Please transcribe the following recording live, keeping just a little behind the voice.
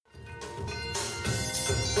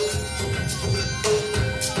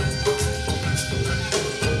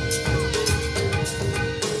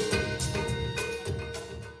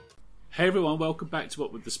Hey everyone, welcome back to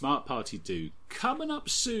What Would the Smart Party Do? Coming up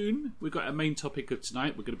soon, we've got our main topic of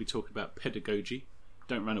tonight. We're going to be talking about pedagogy.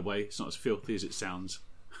 Don't run away, it's not as filthy as it sounds.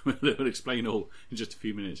 We'll explain all in just a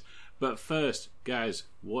few minutes. But first, guys,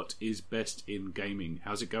 what is best in gaming?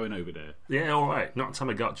 How's it going over there? Yeah, alright. Not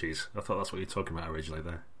Tamagotchis. I thought that's what you were talking about originally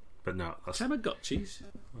there. But no. That's... Tamagotchis?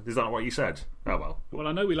 Is that what you said? Oh well. Well,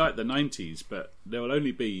 I know we like the 90s, but there will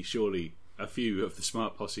only be, surely, a few of the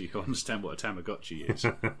smart posse who understand what a Tamagotchi is.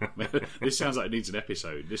 This sounds like it needs an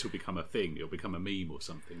episode. This will become a thing. It'll become a meme or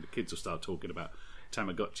something. The kids will start talking about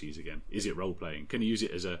Tamagotchis again. Is it role-playing? Can you use it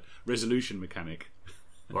as a resolution mechanic?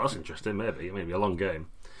 Well, that's interesting. Maybe a long game.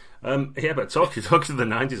 Yeah, but talking to the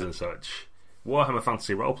 90s and such, Warhammer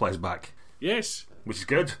Fantasy Roleplay's back. Yes. Which is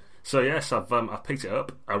good. So yes, I've picked it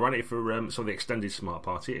up. I ran it for some of the extended Smart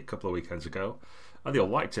Party a couple of weekends ago. And they all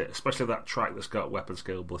liked it, especially that track that's got weapon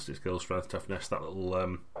skill, ballistic skill, strength, toughness, that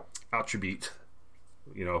little attribute,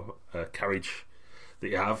 carriage that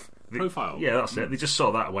you have. Profile. Yeah, that's it. They just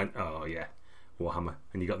saw that and went, oh yeah, Warhammer.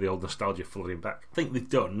 And you got the old nostalgia flooding back. I think they've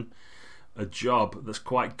done a job that's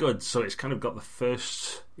quite good, so it's kind of got the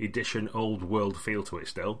first edition old world feel to it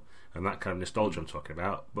still, and that kind of nostalgia I'm talking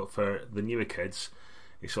about. But for the newer kids,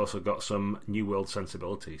 it's also got some new world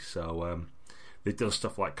sensibilities. So they've done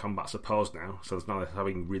stuff like combat's opposed now, so there's not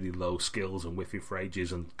having really low skills and whiffing for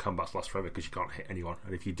ages, and combats last forever because you can't hit anyone,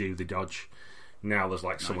 and if you do, they dodge. Now there's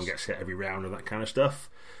like someone gets hit every round and that kind of stuff.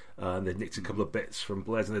 They've nicked a couple of bits from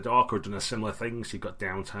Blades in the Dark, or done a similar thing. So you've got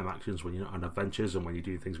downtime actions when you're not on adventures and when you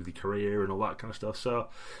do things with your career and all that kind of stuff. So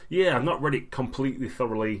yeah, I've not read it completely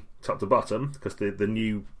thoroughly top to bottom because the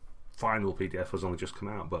new final PDF has only just come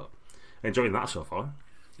out, but enjoying that so far.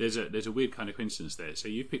 There's a weird kind of coincidence there. So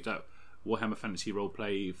you picked up Warhammer Fantasy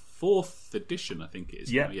Roleplay 4th edition, I think it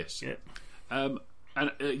is. Yeah. Yes. Yeah. And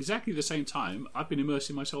at exactly the same time, I've been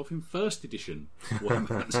immersing myself in 1st edition Warhammer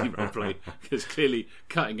Fantasy Roleplay, because clearly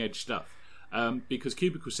cutting edge stuff. Because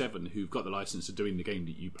Cubicle 7, who've got the license of doing the game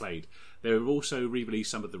that you played, they've also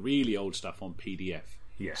re-released some of the really old stuff on PDF.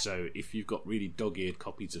 Yeah. So if you've got really dog-eared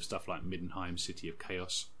copies of stuff like Middenheim, City of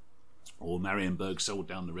Chaos, or Marienburg, Sold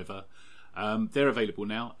Down the River, they're available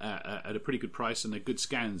now at a pretty good price, and they're good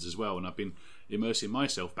scans as well. And I've been immersing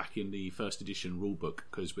myself back in the 1st edition rulebook,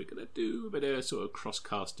 because we're going to do a bit of sort of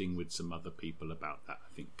cross-casting with some other people about that,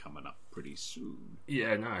 I think, coming up pretty soon.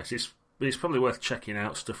 Yeah, nice. It's probably worth checking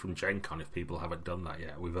out stuff from Gen Con if people haven't done that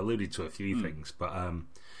yet. We've alluded to a few things, but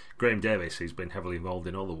Graham Davis, who's been heavily involved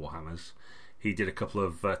in all the Warhammers, he did a couple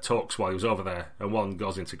of talks while he was over there, and one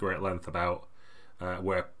goes into great length about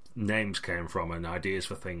where names came from and ideas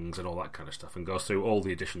for things and all that kind of stuff, and goes through all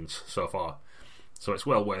the editions so far. So it's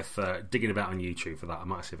well worth digging about on YouTube for that. I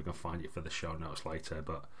might see if I can find it for the show notes later,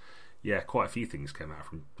 but yeah, quite a few things came out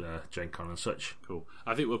from Gen Con and such. Cool.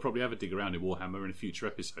 I think we'll probably have a dig around in Warhammer in a future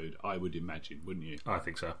episode, I would imagine, wouldn't you? I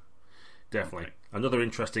think so. Definitely. Okay. Another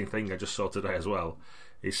interesting thing I just saw today as well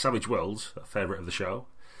is Savage Worlds, a favourite of the show.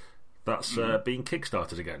 That's being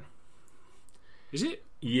kickstarted again. Is it?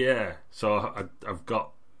 Yeah. So I've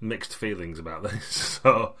got mixed feelings about this.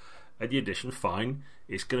 So a new edition, fine.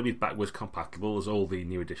 It's going to be backwards compatible as all the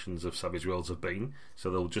new editions of Savage Worlds have been. So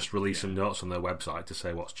they'll just release some notes on their website to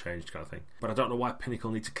say what's changed, kind of thing. But I don't know why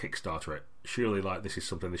Pinnacle need to Kickstarter it. Surely, like, this is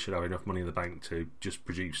something they should have enough money in the bank to just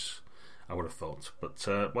produce, I would have thought. But,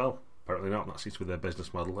 well, apparently not. That seems to be their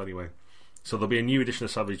business model anyway. So there'll be a new edition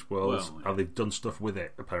of Savage Worlds, and they've done stuff with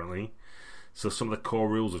it, apparently. So some of the core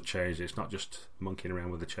rules have changed. It's not just monkeying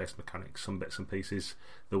around with the chase mechanics. Some bits and pieces,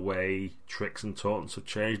 the way tricks and taunts have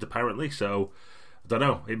changed, apparently. So I don't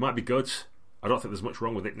know. It might be good. I don't think there's much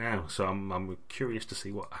wrong with it now. So I'm curious to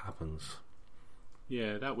see what happens.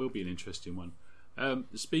 Yeah, that will be an interesting one.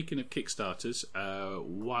 Speaking of Kickstarters,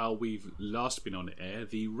 while we've last been on air,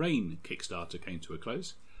 the Rain Kickstarter came to a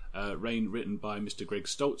close. Rain, written by Mr. Greg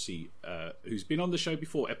Stolze, who's been on the show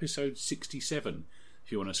before, episode 67.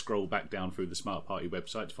 If you want to scroll back down through the Smart Party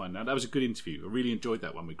website to find out. That was a good interview. I really enjoyed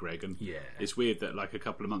that one with Greg, and it's weird that like a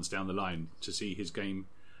couple of months down the line to see his game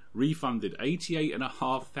refunded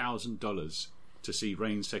 $88,500 to see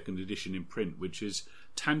Rain's 2nd edition in print, which is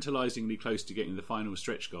tantalisingly close to getting the final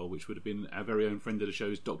stretch goal, which would have been our very own friend of the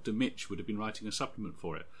show's Dr. Mitch would have been writing a supplement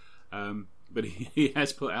for it. But he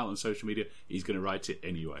has put out on social media he's going to write it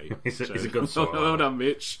anyway. He's a good sort. Well done,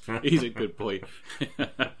 Mitch. He's a good boy.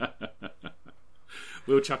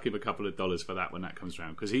 We'll chuck him a couple of dollars for that when that comes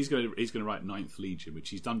around, because he's going to write 9th Legion, which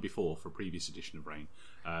he's done before for a previous edition of Rain.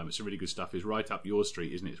 It's some really good stuff. It's right up your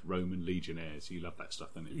street, isn't it? It's Roman Legionnaires. You love that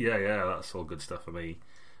stuff, don't you? Yeah, that's all good stuff for me.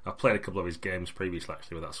 I've played a couple of his games previously,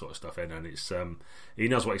 actually, with that sort of stuff in, and it's he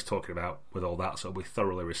knows what he's talking about with all that, so it'll be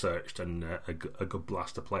thoroughly researched and a good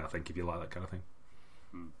blast to play, I think, if you like that kind of thing.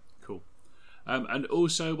 Cool. And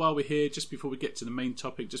also, while we're here, just before we get to the main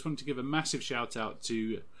topic, just wanted to give a massive shout out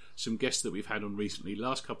to some guests that we've had on recently.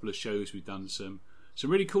 Last couple of shows, we've done some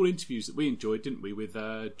really cool interviews that we enjoyed, didn't we? With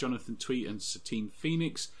Jonathan Tweet and Satine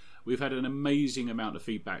Phoenix. We've had an amazing amount of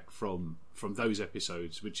feedback from those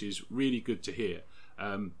episodes, which is really good to hear.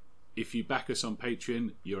 If you back us on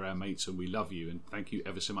Patreon, you're our mates and we love you, and thank you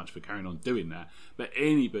ever so much for carrying on doing that. But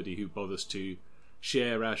anybody who bothers to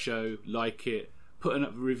share our show, like it, put a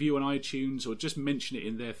review on iTunes, or just mention it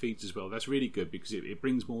in their feeds as well, that's really good, because it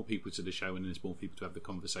brings more people to the show and there's more people to have the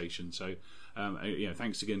conversation. So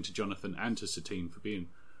thanks again to Jonathan and to Satine for being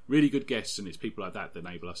really good guests, and it's people like that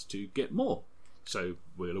enable us to get more. So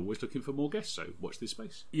we're always looking for more guests, so watch this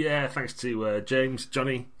space. Yeah, thanks to James,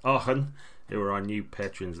 Johnny, Arhan, who are our new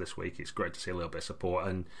patrons this week. It's great to see a little bit of support,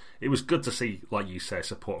 and it was good to see, like you say,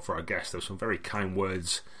 support for our guests. There were some very kind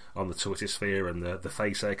words on the Twitter sphere and the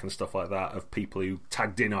Faceache and stuff like that of people who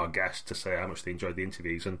tagged in our guests to say how much they enjoyed the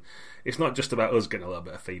interviews. And it's not just about us getting a little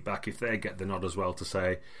bit of feedback. If they get the nod as well to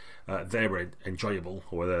say they were enjoyable,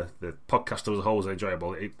 or the podcast as a whole was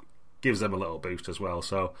enjoyable, it gives them a little boost as well.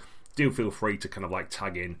 So do feel free to kind of like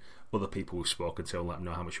tag in other people we've spoken to and let them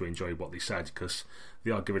know how much we enjoyed what they said, because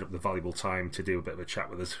they are giving up the valuable time to do a bit of a chat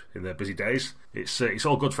with us in their busy days. It's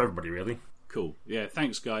all good for everybody, really. Cool. Yeah,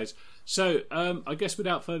 thanks, guys. So I guess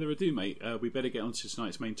without further ado, mate, we better get on to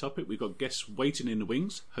tonight's main topic. We've got guests waiting in the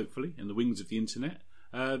wings, hopefully, in the wings of the internet.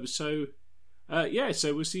 So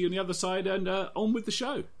we'll see you on the other side, and on with the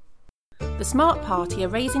show. The Smart Party are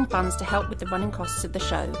raising funds to help with the running costs of the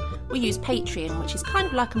show. We use Patreon, which is kind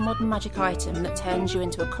of like a modern magic item that turns you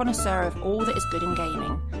into a connoisseur of all that is good in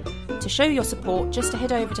gaming. To show your support, just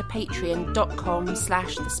head over to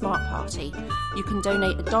patreon.com/thesmartparty. You can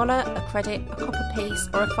donate $1, a credit, a copper piece,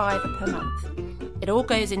 or a $5 per month. It all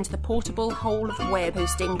goes into the portable whole of web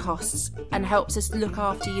hosting costs and helps us look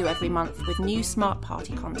after you every month with new Smart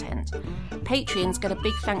Party content. Patreons get a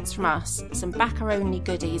big thanks from us, some backer-only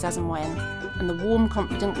goodies as and when, and the warm,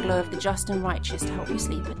 confident glow of the just and righteous to help you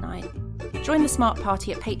sleep at night. Join the Smart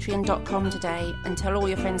Party at patreon.com today and tell all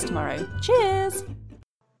your friends tomorrow. Cheers!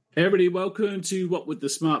 Hey everybody, welcome to What Would the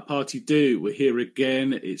Smart Party Do? We're here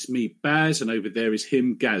again. It's me, Baz, and over there is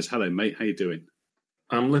him, Gaz. Hello, mate. How you doing?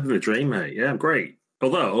 I'm living the dream, mate. Yeah, I'm great.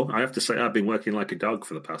 Although, I have to say, I've been working like a dog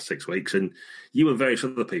for the past 6 weeks, and you and various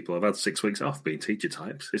other people have had 6 weeks off being teacher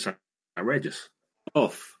types. It's outrageous.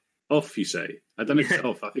 Off, you say? I don't know if it's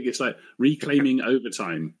off. I think it's like reclaiming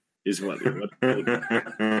overtime is what I don't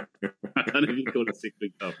know if you call it 6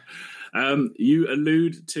 weeks off. You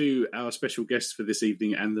allude to our special guest for this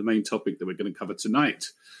evening and the main topic that we're going to cover tonight.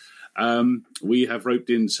 We have roped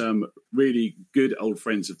in some really good old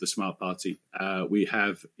friends of the Smart Party. We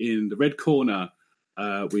have in the red corner,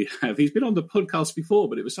 he's been on the podcast before,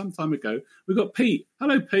 but it was some time ago. We've got Pete.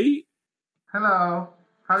 Hello, Pete. Hello.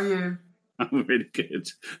 How are you? I'm really good.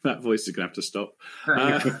 That voice is going to have to stop.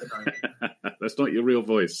 That's not your real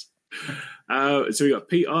voice. So we got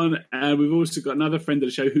Pete on, and we've also got another friend of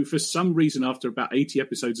the show who, for some reason, after about 80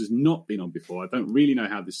 episodes, has not been on before. I don't really know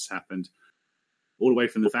how this has happened. All the way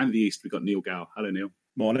from the fan of the East, we've got Neil Gow. Hello, Neil.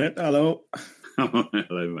 Morning. Hello.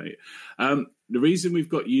 Hello, mate. The reason we've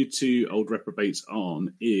got you two old reprobates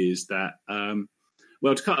on is that, to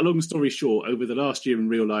cut a long story short, over the last year in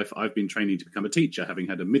real life, I've been training to become a teacher, having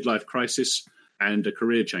had a midlife crisis and a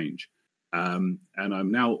career change. And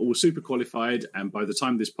I'm now all super qualified. And by the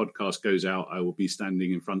time this podcast goes out, I will be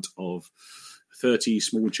standing in front of 30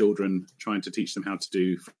 small children trying to teach them how to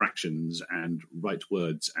do fractions and write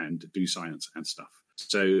words and do science and stuff.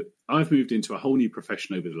 So I've moved into a whole new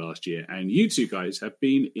profession over the last year, and you two guys have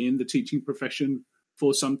been in the teaching profession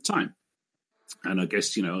for some time. And I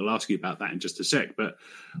guess, I'll ask you about that in just a sec. But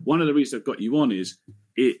one of the reasons I've got you on is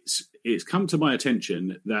it's come to my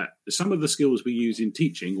attention that some of the skills we use in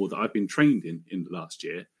teaching, or that I've been trained in the last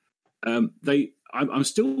year, I'm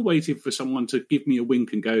still waiting for someone to give me a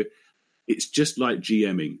wink and go, it's just like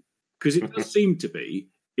GMing, because it does seem to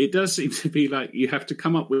be like you have to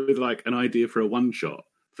come up with like an idea for a one shot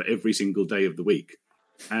for every single day of the week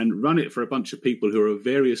and run it for a bunch of people who are of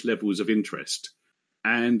various levels of interest.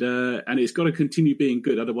 And it's got to continue being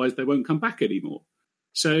good. Otherwise they won't come back anymore.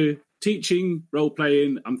 So teaching, role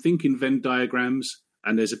playing, I'm thinking Venn diagrams,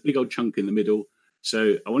 and there's a big old chunk in the middle.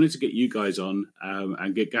 So I wanted to get you guys on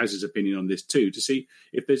and get Gaz's opinion on this too, to see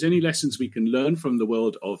if there's any lessons we can learn from the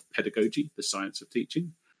world of pedagogy, the science of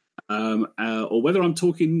teaching, or whether I'm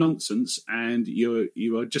talking nonsense and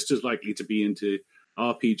you are just as likely to be into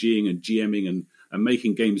RPGing and GMing and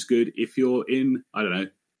making games good if you're in, I don't know,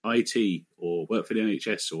 IT or work for the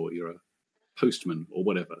NHS or you're a postman or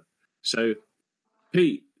whatever. So,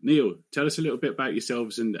 Pete, Neil, tell us a little bit about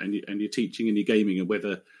yourselves and your teaching and your gaming, and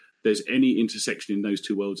whether there's any intersection in those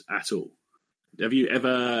two worlds at all. Have you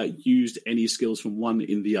ever used any skills from one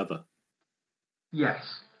in the other?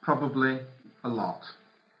 Yes, probably a lot.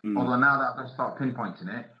 Although now that I've start pinpointing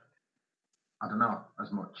it, I don't know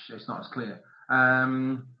as much. It's not as clear.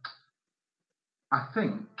 I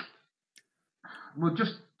think, well,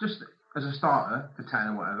 just as a starter for 10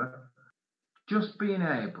 or whatever, just being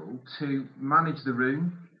able to manage the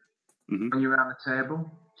room when you're around the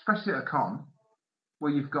table, especially at a con,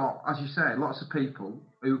 where you've got, as you say, lots of people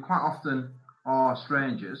who quite often are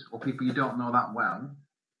strangers or people you don't know that well.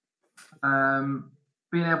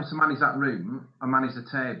 Being able to manage that room and manage the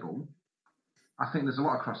table, I think there's a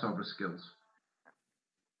lot of crossover skills.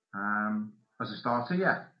 As a starter,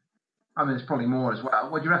 yeah. I mean, there's probably more as well.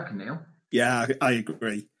 What do you reckon, Neil? Yeah, I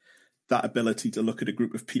agree. That ability to look at a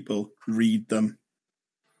group of people, read them,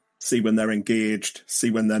 see when they're engaged,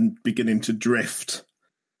 see when they're beginning to drift,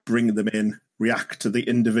 bring them in, react to the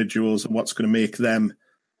individuals and what's going to make them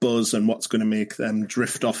buzz and what's going to make them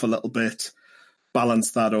drift off a little bit,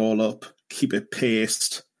 balance that all up, keep it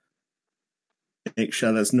paced, make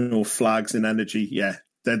sure there's no flags in energy. Yeah,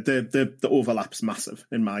 the overlap's massive,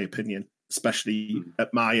 in my opinion, especially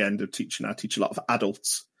at my end of teaching. I teach a lot of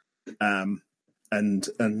adults, and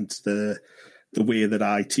the way that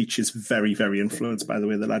I teach is very, very influenced by the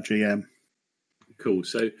way that I GM. Cool.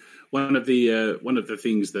 So one of the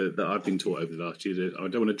things that I've been taught over the last year, I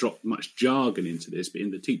don't want to drop much jargon into this, but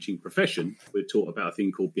in the teaching profession, we're taught about a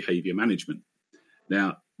thing called behaviour management.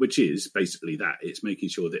 Now, which is basically that. It's making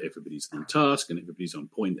sure that everybody's on task and everybody's on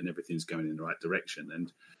point and everything's going in the right direction.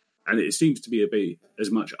 And it seems to be a bit as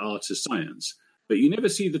much art as science. But you never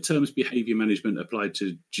see the terms behaviour management applied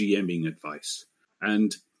to GMing advice.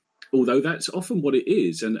 And although that's often what it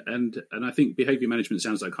is, and I think behaviour management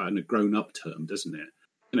sounds like kind of grown-up term, doesn't it?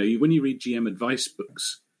 You know, when you read GM advice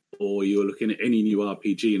books, or you're looking at any new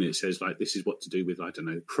RPG and it says, like, this is what to do with, I don't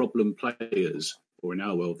know, problem players, or in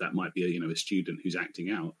our world, that might be a student who's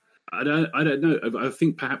acting out. I don't know. I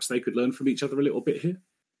think perhaps they could learn from each other a little bit here.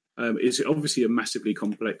 It's obviously a massively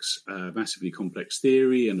complex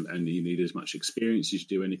theory, and you need as much experience as you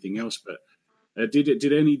do anything else. But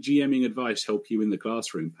did any GMing advice help you in the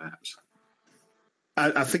classroom, perhaps?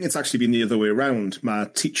 I think it's actually been the other way around. My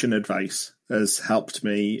teaching advice has helped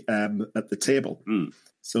me at the table.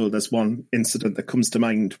 So there's one incident that comes to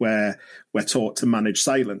mind where we're taught to manage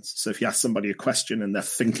silence. So if you ask somebody a question and they're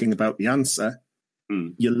thinking about the answer,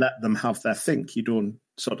 you let them have their think. You don't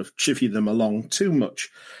sort of chivvy them along too much.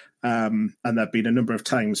 And there have been a number of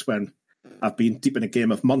times when I've been deep in a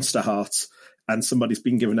game of Monster Hearts and somebody's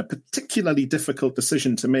been given a particularly difficult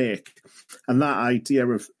decision to make. And that idea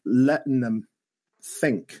of letting them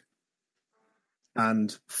think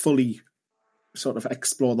and fully sort of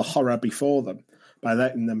explore the horror before them by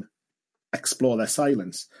letting them explore their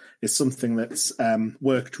silence is something that's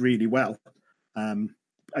worked really well.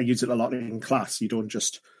 I use it a lot in class. You don't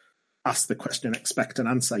just ask the question and expect an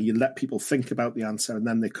answer. You let people think about the answer and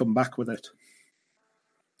then they come back with it.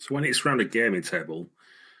 So when it's around a gaming table,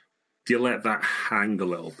 do you let that hang a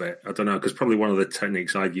little bit? I don't know, because probably one of the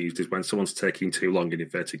techniques I've used is when someone's taking too long, in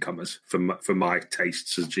inverted commas, for my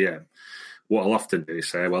tastes as GM, what I'll often do is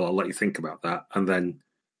say, well, I'll let you think about that and then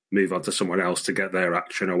move on to someone else to get their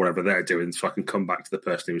action or whatever they're doing so I can come back to the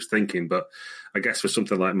person who's thinking. But I guess for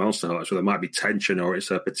something like Monster Hearts, where there might be tension or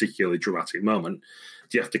it's a particularly dramatic moment,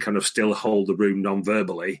 do you have to kind of still hold the room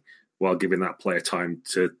non-verbally while giving that player time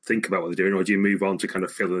to think about what they're doing, or do you move on to kind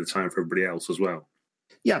of fill in the time for everybody else as well?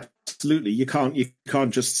 Yeah, absolutely. You can't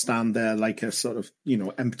just stand there like a sort of,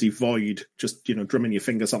 empty void, just, drumming your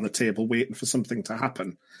fingers on the table, waiting for something to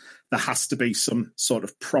happen. There has to be some sort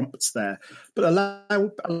of prompts there, but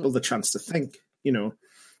allow the chance to think. I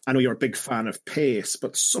know you're a big fan of pace,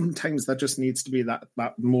 but sometimes there just needs to be that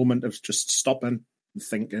moment of just stopping and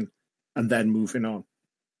thinking and then moving on.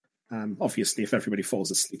 Obviously, if everybody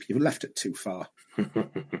falls asleep, you've left it too far.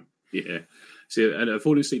 Yeah. So, and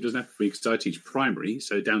falling asleep doesn't happen for me because I teach primary,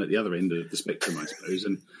 so down at the other end of the spectrum, I suppose.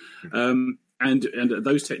 And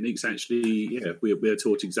those techniques actually, we're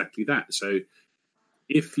taught exactly that. So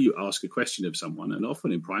if you ask a question of someone, and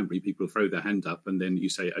often in primary, people throw their hand up and then you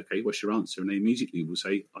say, okay, what's your answer? And they immediately will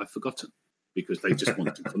say, I've forgotten, because they just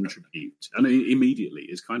want to contribute. And immediately,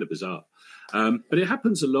 it's kind of bizarre. But it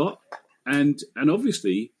happens a lot. And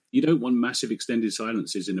obviously, you don't want massive extended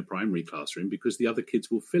silences in a primary classroom because the other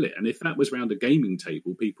kids will fill it. And if that was around a gaming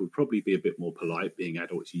table, people would probably be a bit more polite, being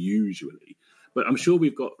adults usually. But I'm sure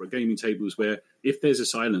we've got gaming tables where if there's a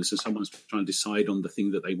silence and someone's trying to decide on the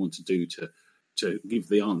thing that they want to do to give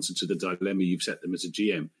the answer to the dilemma you've set them as a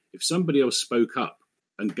GM, if somebody else spoke up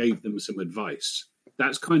and gave them some advice.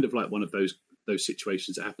 That's kind of like one of those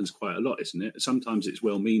situations that happens quite a lot, isn't it? Sometimes it's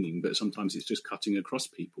well-meaning, but sometimes it's just cutting across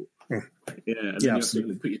people. Yeah, and then you have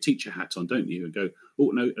to put your teacher hat on, don't you, and go,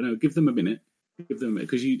 oh, no, give them a minute,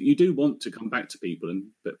 because you do want to come back to people,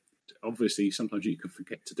 but obviously sometimes you can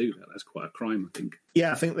forget to do that. That's quite a crime, I think.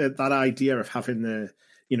 Yeah, I think that idea of having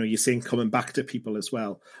you're saying coming back to people as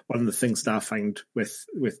well. One of the things that I find with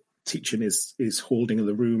teaching is holding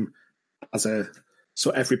the room so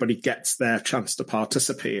everybody gets their chance to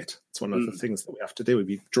participate. It's one of the things that we have to do.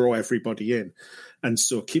 We draw everybody in. And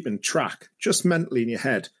so keeping track, just mentally in your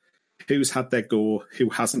head, who's had their go, who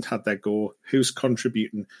hasn't had their go, who's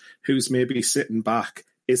contributing, who's maybe sitting back.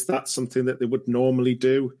 Is that something that they would normally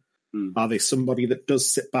do? Are they somebody that does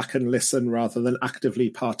sit back and listen rather than actively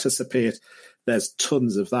participate? There's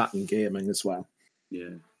tons of that in gaming as well.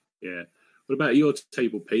 Yeah. What about your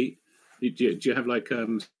table, Pete? Do you have like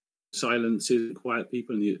silences, quiet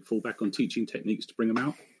people, and you fall back on teaching techniques to bring them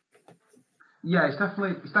out? Yeah, it's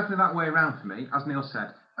definitely that way around for me. As Neil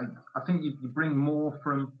said, I think you bring more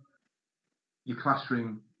from your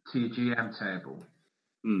classroom to your GM table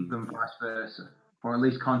than vice versa, or at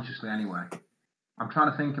least consciously anyway. I'm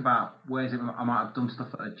trying to think about ways I might have done stuff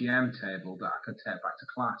at a GM table that I could take back to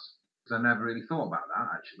class, because I never really thought about that,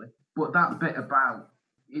 actually. But that bit about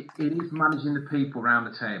it is managing the people around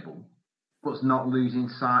the table, but it's not losing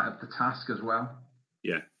sight of the task as well.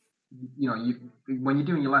 Yeah. When you're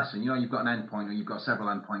doing your lesson, you've got an endpoint, or you've got several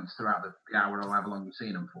endpoints throughout the hour or however long you've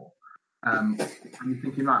seen them for. And you're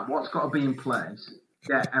thinking, right, what's got to be in place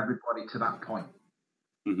to get everybody to that point?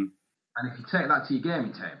 Mm-hmm. And if you take that to your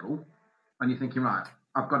gaming table, and you're thinking, right,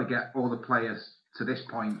 I've got to get all the players to this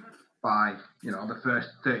point by, the first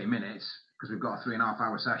 30 minutes, because we've got a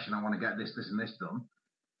 3.5-hour session, I want to get this, and this done.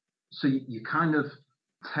 So you kind of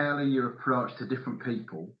tailor your approach to different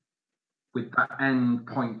people with that end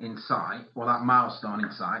point in sight, or that milestone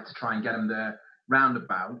in sight, to try and get them there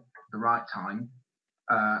roundabout the right time,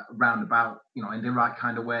 roundabout, in the right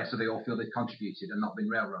kind of way, so they all feel they've contributed and not been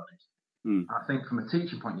railroaded. I think from a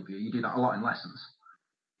teaching point of view, you do that a lot in lessons,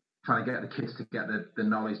 trying to get the kids to get the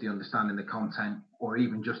knowledge, the understanding, the content, or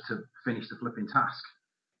even just to finish the flipping task.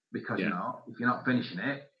 Because, if you're not finishing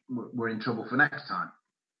it, we're in trouble for next time.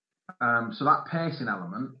 So that pacing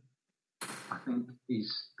element, I think,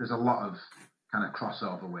 there's a lot of kind of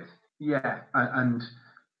crossover with. Yeah, and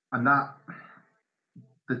that,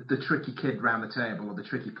 the tricky kid round the table, or the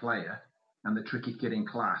tricky player, and the tricky kid in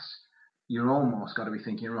class, you're almost got to be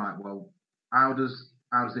thinking, right, well, how does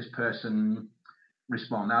this person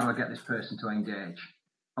respond? How do I get this person to engage?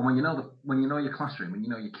 And when you know your classroom, when you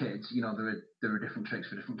know your kids, there are different tricks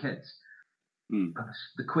for different kids. And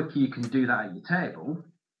the quicker you can do that at your table,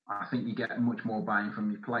 I think you get much more buy-in from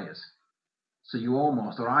your players. So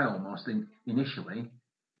I almost initially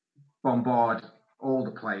bombard all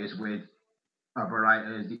the players with a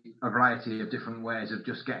variety of different ways of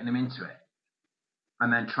just getting them into it,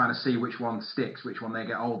 and then trying to see which one sticks, which one they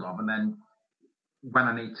get hold of, and then when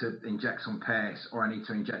I need to inject some pace, or I need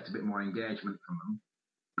to inject a bit more engagement from them,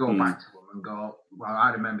 go back to them and go, well,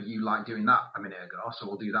 I remember you like doing that a minute ago, so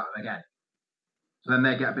we'll do that again. So then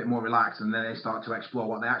they get a bit more relaxed, and then they start to explore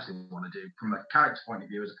what they actually want to do from a character point of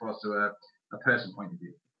view, as opposed to a person point of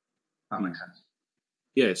view. That makes sense.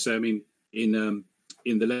 Yeah, so I mean, in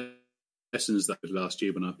the lessons that was last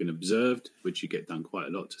year when I've been observed, which you get done quite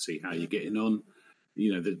a lot to see how you're getting on,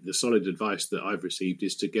 the solid advice that I've received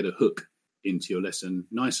is to get a hook into your lesson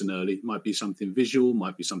nice and early. It might be something visual,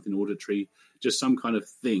 might be something auditory, just some kind of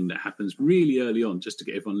thing that happens really early on, just to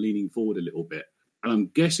get everyone leaning forward a little bit. And I'm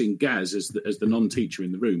guessing, Gaz, as the non-teacher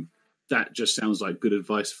in the room, that just sounds like good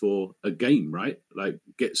advice for a game, right? Like,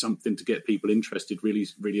 get something to get people interested really,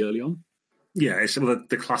 really early on. Yeah, it's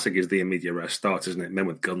the classic is the immediate res start, isn't it? Men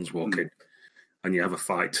with guns walk in, and you have a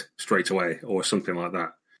fight straight away, or something like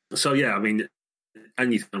that. So yeah, I mean,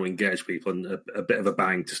 anything to engage people, and a bit of a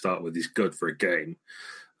bang to start with is good for a game.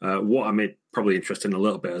 What I'm probably interested in a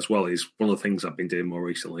little bit as well is one of the things I've been doing more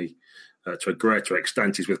recently, to a greater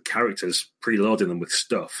extent, is with characters, preloading them with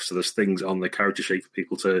stuff. So there's things on the character sheet for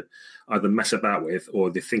people to either mess about with, or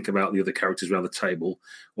they think about the other characters around the table,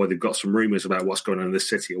 or they've got some rumours about what's going on in the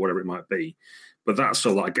city, or whatever it might be. But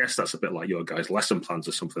I guess that's a bit like your guys' lesson plans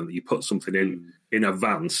or something, that you put something in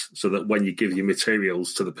advance, so that when you give your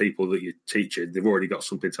materials to the people that you're teaching, they've already got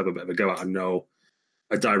something to have a bit of a go at and know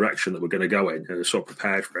a direction that we're going to go in, and are sort of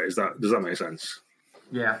prepared for it. Does that make sense?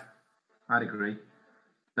 Yeah, I'd agree.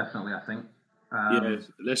 Definitely, I think.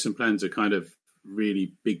 Lesson plans are kind of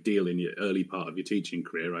really big deal in your early part of your teaching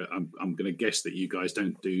career. I'm going to guess that you guys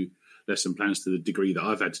don't do lesson plans to the degree that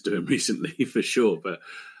I've had to do them recently, for sure. But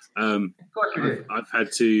of course we do. I've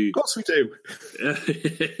had to. Of course we do.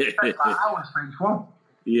 Hours for each one.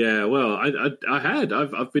 Yeah, well,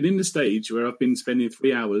 I've been in the stage where I've been spending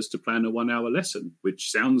 3 hours to plan a 1 hour lesson,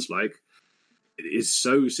 which sounds like it is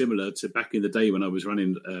so similar to back in the day when I was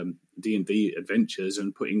running D&D adventures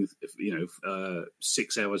and putting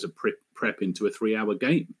 6 hours of prep into a 3 hour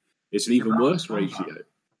game. It's an even worse ratio.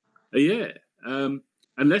 Yeah, and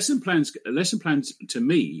lesson plans to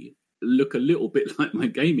me look a little bit like my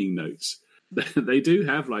gaming notes. They do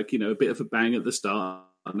have a bit of a bang at the start.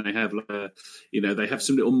 And they have they have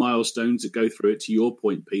some little milestones that go through it. To your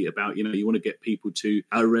point, Pete, about you want to get people to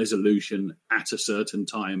a resolution at a certain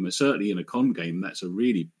time. Certainly in a con game, that's a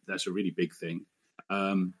really big thing.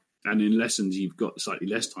 And in lessons, you've got slightly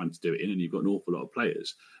less time to do it in, and you've got an awful lot of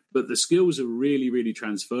players. But the skills are really, really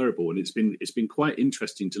transferable, and it's been quite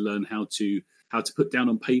interesting to learn how to put down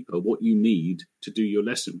on paper what you need to do your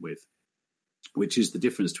lesson with, which is the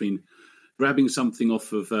difference between grabbing something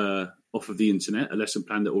off of the internet, a lesson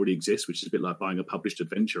plan that already exists, which is a bit like buying a published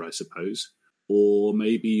adventure, I suppose. Or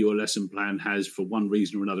maybe your lesson plan has, for one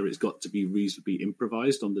reason or another, it's got to be reasonably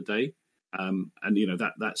improvised on the day. And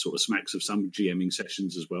that sort of smacks of some GMing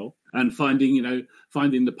sessions as well. And finding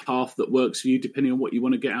the path that works for you depending on what you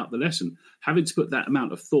want to get out of the lesson. Having to put that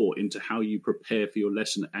amount of thought into how you prepare for your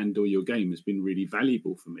lesson and or your game has been really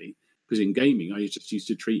valuable for me. Because in gaming, I just used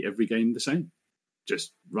to treat every game the same.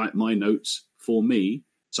 Just write my notes for me.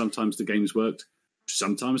 Sometimes the games worked,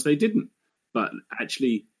 sometimes they didn't. But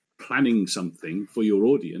actually planning something for your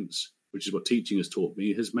audience, which is what teaching has taught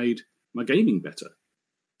me, has made my gaming better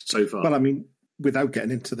so far. Well, I mean, without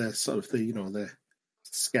getting into the sort of the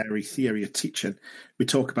scary theory of teaching, we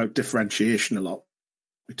talk about differentiation a lot.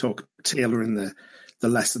 We talk tailoring the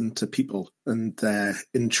lesson to people and their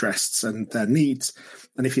interests and their needs.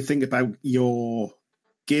 And if you think about your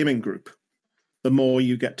gaming group, the more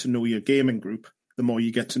you get to know your gaming group, the more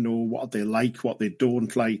you get to know what they like, what they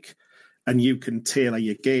don't like, and you can tailor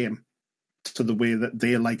your game to the way that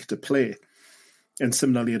they like to play. And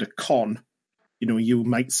similarly at a con, you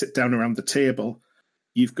might sit down around the table,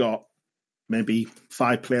 you've got maybe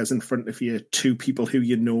 5 players in front of you, 2 people who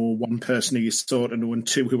you know, 1 person who you sort of know, and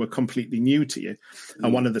 2 who are completely new to you.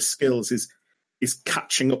 And one of the skills is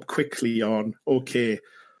catching up quickly on, okay,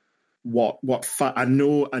 I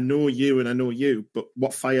know you and I know you, but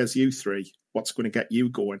what fires you 3? What's going to get you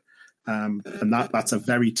going? And that's a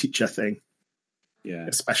very teacher thing. Yeah.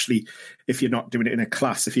 Especially if you're not doing it in a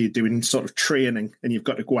class, if you're doing sort of training and you've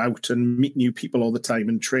got to go out and meet new people all the time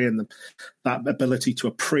and train them, that ability to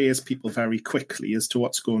appraise people very quickly as to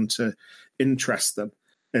what's going to interest them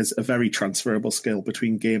is a very transferable skill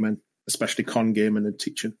between gaming, especially con gaming and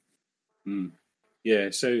teaching. Mm.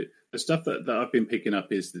 Yeah, so the stuff that I've been picking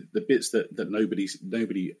up is the bits that nobody's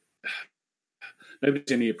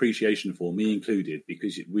any appreciation for, me included,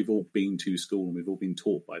 because we've all been to school and we've all been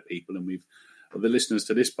taught by people, and the listeners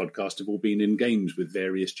to this podcast have all been in games with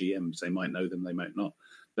various GMs. They might know them, they might not.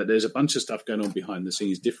 But there's a bunch of stuff going on behind the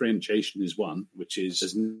scenes. Differentiation is one, which is,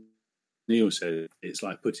 as Neil said, it's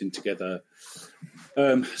like putting together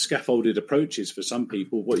scaffolded approaches for some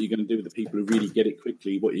people. What are you going to do with the people who really get it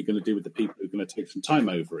quickly? What are you going to do with the people who are going to take some time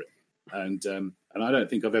over it? And I don't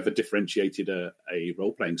think I've ever differentiated a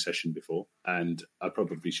role-playing session before, and I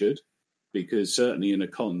probably should, because certainly in a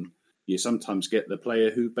con, you sometimes get the player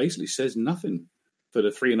who basically says nothing for the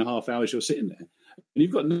 3.5 hours you're sitting there. And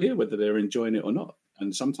you've got no idea whether they're enjoying it or not.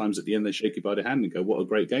 And sometimes at the end they shake you by the hand and go, what a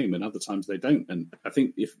great game. And other times they don't. And I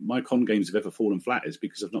think if my con games have ever fallen flat, it's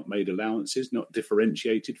because I've not made allowances, not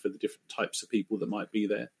differentiated for the different types of people that might be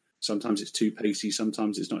there. Sometimes it's too pacey,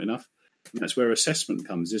 sometimes it's not enough. And that's where assessment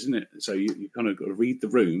comes, isn't it? So you kind of got to read the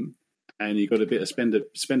room, and you've got to spend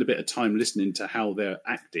a bit of time listening to how they're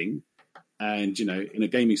acting. And, in a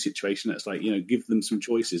gaming situation, that's like, give them some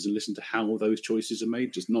choices and listen to how those choices are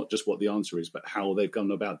made, not just what the answer is, but how they've gone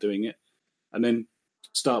about doing it. And then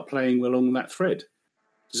start playing along that thread.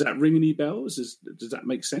 Does that ring any bells? Does that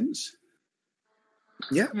make sense?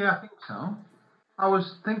 Yeah. Yeah, I think so. I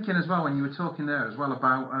was thinking as well when you were talking there as well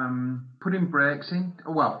about putting breaks in.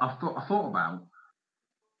 Well, I thought about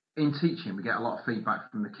in teaching, we get a lot of feedback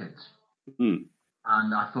from the kids. Mm.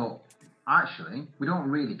 And I thought, actually, we don't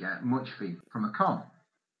really get much feedback from a con.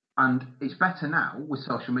 And it's better now with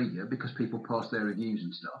social media because people post their reviews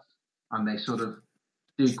and stuff, and they sort of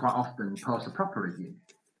do quite often post a proper review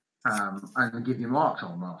and give you marks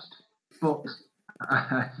almost. But,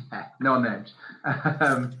 yeah, no names.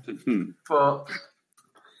 But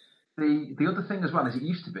The other thing as well is it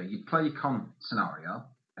used to be you'd play your con scenario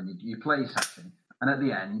and you play your session, and at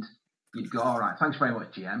the end you'd go, all right, thanks very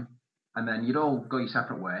much, GM, and then you'd all go your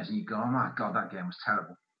separate ways, and you'd go, oh my God, that game was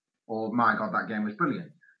terrible, or my God, that game was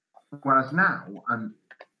brilliant. Whereas now, and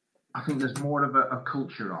I think there's more of a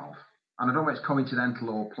culture of, and I don't know if it's coincidental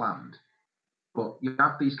or planned, but you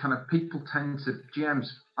have these kind of people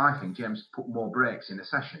I think GMs put more breaks in a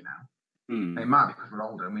session now. It might be because we're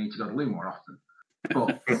older and we need to go to loo more often.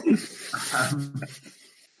 But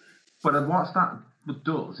but what that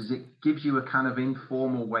does is it gives you a kind of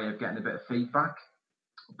informal way of getting a bit of feedback,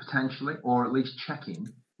 potentially, or at least checking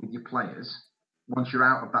with your players once you're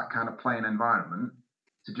out of that kind of playing environment,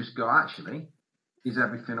 to just go, actually, is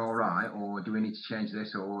everything all right, or do we need to change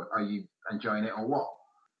this, or are you enjoying it, or what?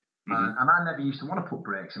 And I never used to want to put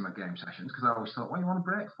breaks in my game sessions because I always thought, what do you want a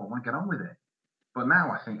break for? I want to get on with it. But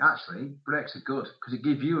now I think, actually, breaks are good because it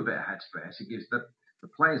gives you a bit of headspace. It gives the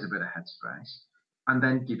players a bit of headspace, and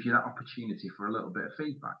then gives you that opportunity for a little bit of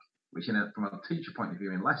feedback, which from a teacher point of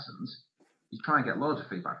view in lessons, you try and get loads of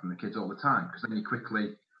feedback from the kids all the time, because then you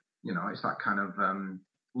quickly, it's that kind of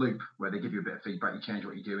loop where they give you a bit of feedback, you change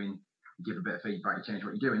what you're doing, you give a bit of feedback, you change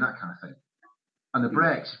what you're doing, that kind of thing. And the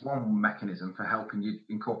breaks is one mechanism for helping you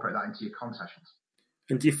incorporate that into your con sessions.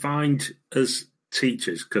 And do you find as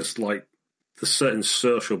teachers, because there's certain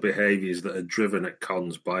social behaviours that are driven at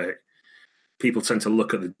cons by it, people tend to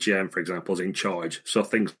look at the GM, for example, as in charge. So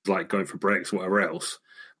things like going for breaks or whatever else,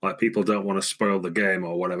 like people don't want to spoil the game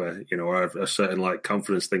or whatever, or have a certain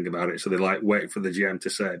confidence thing about it. So they wait for the GM to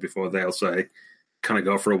say it before they'll say, "Can I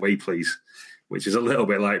go for a wee, please?" Which is a little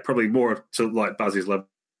bit probably more to Baz's level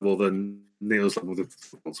than Neil's level,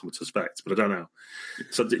 someone would suspect, but I don't know.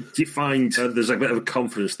 So do you find there's a bit of a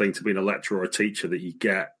confidence thing to being a lecturer or a teacher that you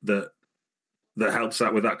get that helps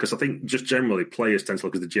out with that? Because I think just generally players tend to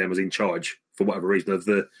look at the GM as in charge for whatever reason of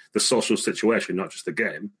the social situation, not just the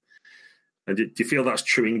game. And do you feel that's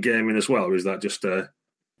true in gaming as well, or is that just an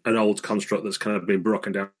old construct that's kind of been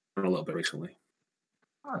broken down a little bit recently?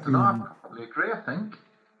 I don't know. I probably agree, I think.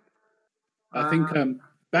 I think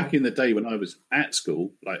back in the day when I was at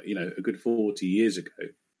school, a good 40 years ago,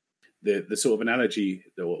 the sort of analogy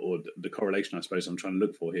or the correlation I suppose I'm trying to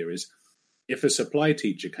look for here is if a supply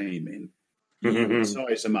teacher came in, you would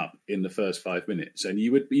size them up in the first 5 minutes, and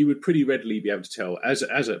you would pretty readily be able to tell as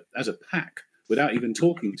a pack, without even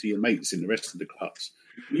talking to your mates in the rest of the class,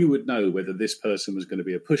 you would know whether this person was going to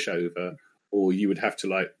be a pushover, or you would have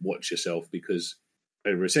to watch yourself because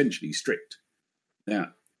they were essentially strict.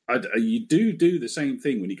 Now, you do the same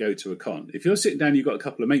thing when you go to a con. If you're sitting down, you've got a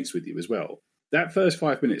couple of mates with you as well. That first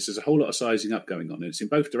 5 minutes, there's a whole lot of sizing up going on, and it's in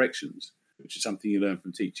both directions, which is something you learn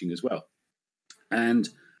from teaching as well. And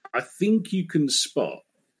I think you can spot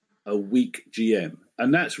a weak GM,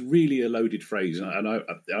 and that's really a loaded phrase, and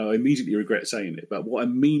I immediately regret saying it. But what I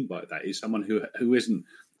mean by that is someone who isn't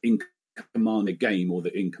in command of the game or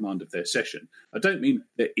in command of their session. I don't mean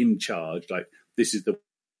they're in charge, this is the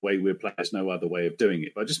way we're playing, there's no other way of doing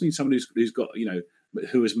it. But I just mean someone who's got,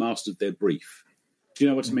 who has mastered their brief. Do you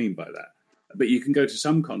know what I mean by that? But you can go to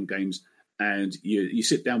some con games and you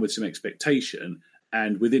sit down with some expectation,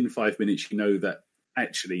 and within 5 minutes you know that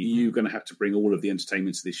actually you're going to have to bring all of the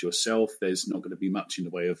entertainment to this yourself. There's not going to be much in the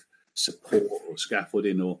way of support or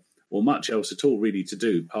scaffolding or much else at all really to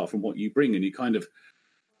do apart from what you bring. And you kind of,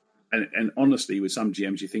 and honestly, with some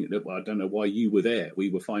GMs, you think that, well, I don't know why you were there. We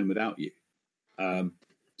were fine without you.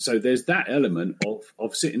 So there's that element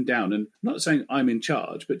of sitting down and not saying I'm in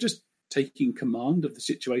charge, but just taking command of the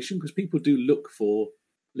situation, because people do look for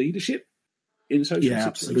leadership in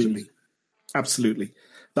social situations. Absolutely.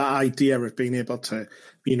 That idea of being able to,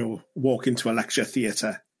 walk into a lecture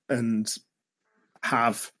theatre and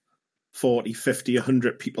have 40, 50,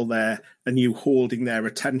 100 people there, and you holding their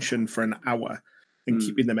attention for an hour and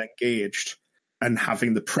keeping them engaged and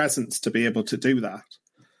having the presence to be able to do that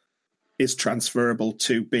is transferable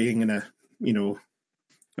to being in a,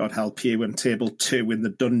 God help you, in table 2 in the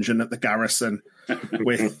dungeon at the garrison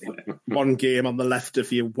with one game on the left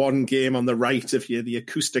of you, one game on the right of you, the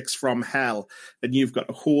acoustics from hell, and you've got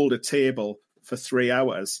to hold a table for 3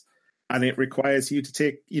 hours, and it requires you to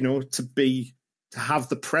take, to have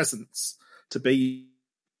the presence, to be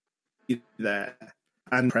there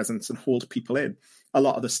and presence and hold people in. A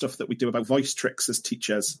lot of the stuff that we do about voice tricks as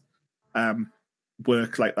teachers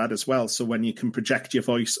work like that as well. So when you can project your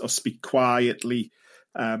voice or speak quietly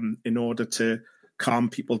in order to calm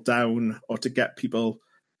people down or to get people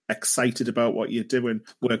excited about what you're doing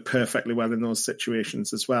work perfectly well in those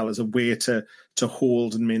situations as well, as a way to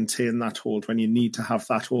hold and maintain that hold when you need to have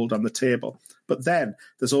that hold on the table. But then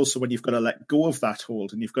there's also when you've got to let go of that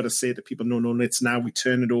hold and you've got to say to people, no, it's now we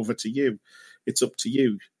turn it over to you. It's up to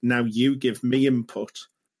you. Now you give me input.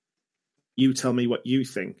 You tell me what you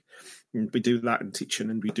think. And we do that in teaching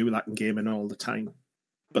and we do that in gaming all the time.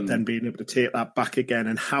 But then being able to take that back again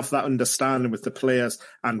and have that understanding with the players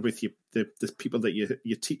and with the people that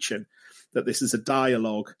you're teaching, that this is a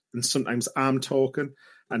dialogue, and sometimes I'm talking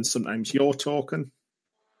and sometimes you're talking.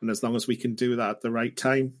 And as long as we can do that at the right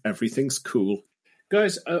time, everything's cool.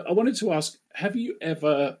 Guys, I wanted to ask, have you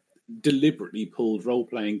ever deliberately pulled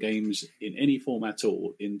role-playing games in any form at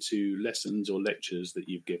all into lessons or lectures that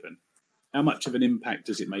you've given? How much of an impact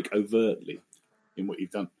does it make overtly in what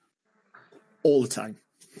you've done? All the time.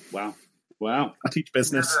 Wow. I teach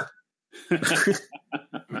business. Do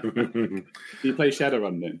you play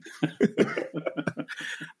Shadowrun then?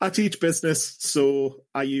 I teach business, so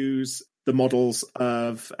I use the models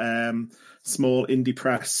of small indie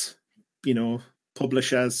press,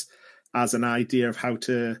 publishers as an idea of how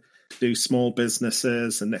to do small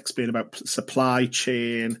businesses and explain about supply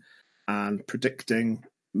chain and predicting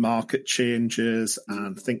market changes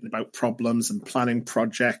and thinking about problems and planning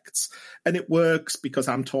projects. And it works because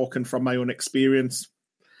I'm talking from my own experience.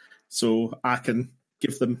 So I can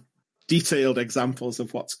give them detailed examples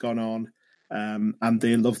of what's gone on. And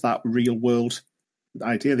they love that real world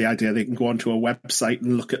idea, the idea they can go onto a website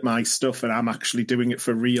and look at my stuff and I'm actually doing it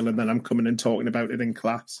for real and then I'm coming and talking about it in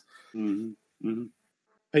class. Mm-hmm. Mm-hmm.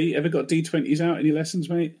 Pete, ever got D20s out in your lessons,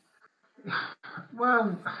 mate?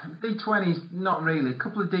 Well, D20s, not really. A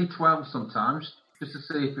couple of D12s sometimes, just to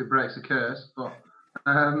see if it breaks a curse, but...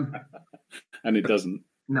 and it doesn't.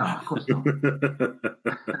 No, of course not.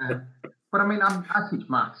 But I mean, I teach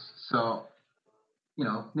maths, so,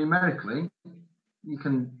 numerically, you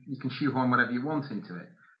can shoehorn whatever you want into it.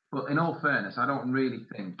 But in all fairness, I don't really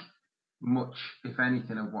think much, if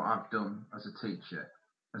anything, of what I've done as a teacher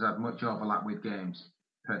has had much overlap with games,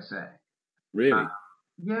 per se. Really?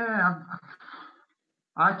 Yeah,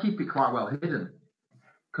 I keep it quite well hidden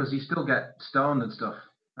because you still get stoned and stuff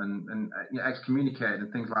and excommunicated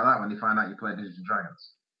and things like that when they find out you play Dungeons and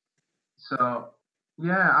Dragons. So,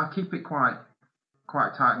 yeah, I keep it quite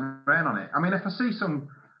tight rein on it. I mean, if I see some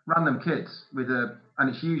random kids and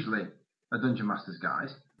it's usually a Dungeon Master's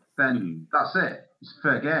guide, then that's it. It's a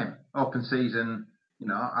fair game. Open season,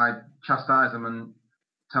 I chastise them and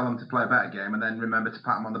tell them to play a better game and then remember to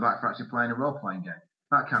pat them on the back for actually playing a role-playing game.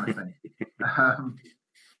 That kind of thing.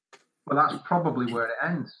 Well, that's probably where it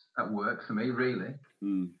ends at work for me, really.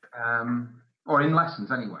 Or in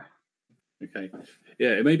lessons, anyway. Okay. Yeah,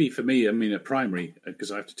 it may be for me, at primary,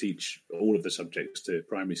 because I have to teach all of the subjects to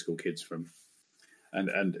primary school kids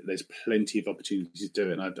and there's plenty of opportunities to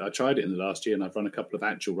do it. And I tried it in the last year and I've run a couple of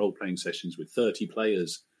actual role-playing sessions with 30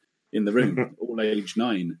 players in the room, all age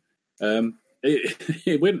 9.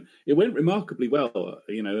 It went remarkably well,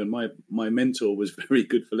 and my mentor was very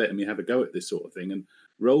good for letting me have a go at this sort of thing. And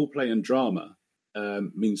role play and drama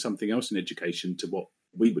means something else in education to what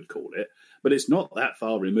we would call it, but it's not that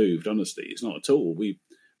far removed. Honestly, it's not at all. We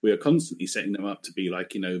are constantly setting them up to be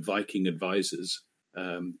like Viking advisors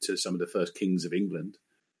to some of the first kings of England,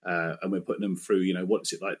 and we're putting them through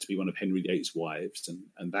what's it like to be one of Henry VIII's wives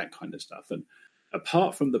and that kind of stuff. And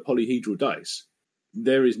apart from the polyhedral dice,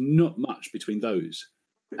 there is not much between those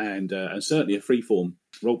and certainly a free-form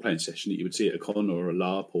role-playing session that you would see at a con or a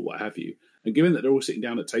LARP or what have you. And given that they're all sitting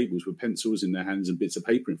down at tables with pencils in their hands and bits of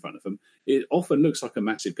paper in front of them, it often looks like a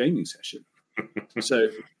massive gaming session. So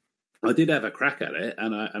I did have a crack at it,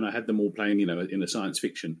 and I had them all playing, in a science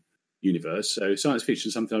fiction universe. So science fiction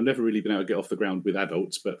is something I've never really been able to get off the ground with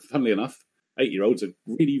adults, but funnily enough, 8-year-olds are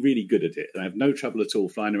really, really good at it. And I have no trouble at all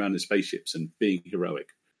flying around in spaceships and being heroic.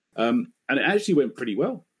 And it actually went pretty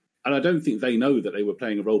well. And I don't think they know that they were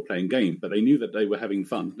playing a role-playing game, but they knew that they were having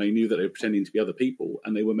fun. They knew that they were pretending to be other people,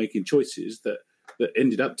 and they were making choices that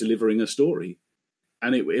ended up delivering a story.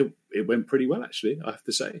 And it went pretty well, actually, I have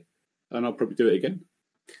to say. And I'll probably do it again.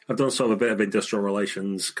 I've done sort of a bit of industrial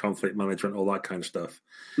relations, conflict management, all that kind of stuff.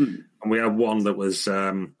 And we had one that was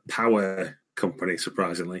power company,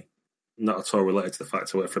 surprisingly. Not at all related to the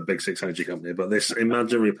fact I work for a big 6 energy company, but this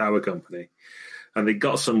imaginary power company. And they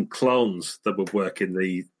got some clones that would work in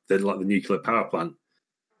the nuclear power plant.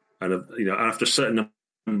 And, after a certain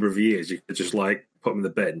number of years, you could just put them in the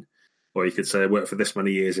bin. Or you could say, I work for this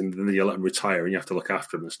many years and then you let them retire and you have to look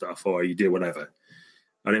after them and stuff, or you do whatever.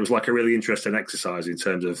 And it was like a really interesting exercise in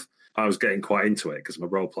terms of, I was getting quite into it because I'm a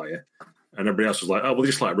role player. And everybody else was like, oh, well,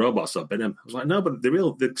 they're just like robots that bin them. I was like, no, but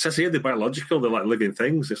it says here they're biological, they're like living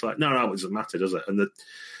things. It's like, no, it doesn't matter, does it? And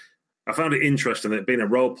I found it interesting that being a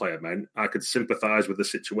role player meant I could sympathise with the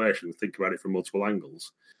situation and think about it from multiple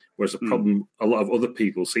angles. Whereas the problem a lot of other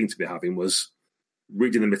people seem to be having was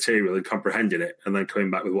reading the material and comprehending it and then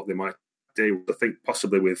coming back with what they might do. I think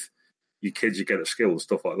possibly with your kids, you get at skill and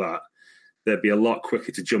stuff like that, they'd be a lot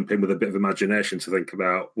quicker to jump in with a bit of imagination to think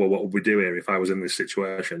about, well, what would we do here if I was in this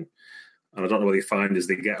situation? And I don't know whether you find as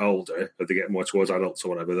they get older, or they get more towards adults or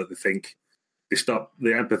whatever, that they think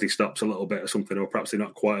the empathy stops a little bit or something, or perhaps they're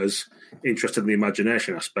not quite as interested in the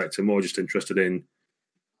imagination aspect and more just interested in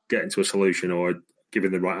getting to a solution or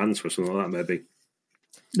giving the right answer or something like that, maybe.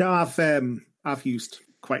 No, I've used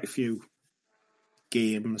quite a few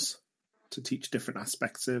games to teach different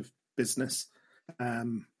aspects of business.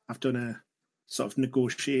 I've done a sort of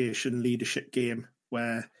negotiation leadership game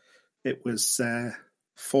where it was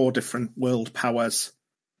 4 different world powers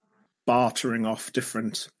bartering off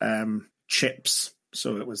different chips.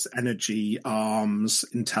 So it was energy, arms,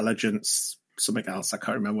 intelligence, something else. I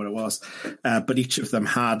can't remember what it was. But each of them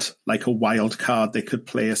had like a wild card. They could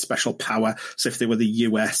play a special power. So if they were the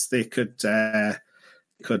US, they could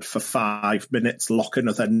for 5 minutes lock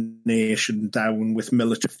another nation down with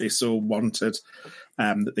military if they so wanted,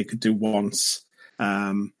 that they could do once.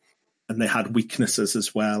 And they had weaknesses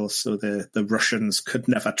as well. So the Russians could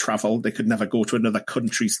never travel. They could never go to another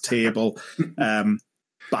country's table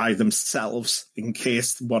by themselves in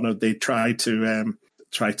case they tried to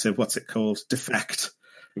what's it called, defect.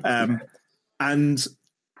 And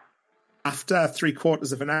after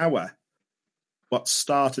 3/4 of an hour, what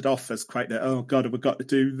started off as quite oh God, we've got to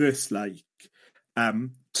do this,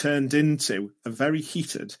 turned into a very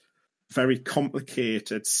heated, very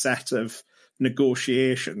complicated set of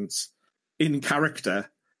negotiations in character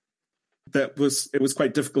it was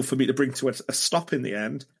quite difficult for me to bring to a stop in the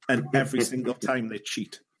end, and every single time they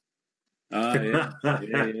cheat. Yeah.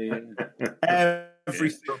 Every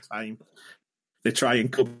single time they try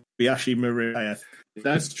and Kobayashi Maru.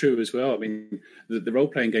 That's true as well. I mean, the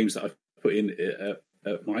role-playing games that I've put in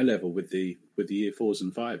at my level with the year 4s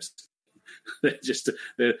and 5s,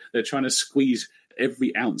 they're trying to squeeze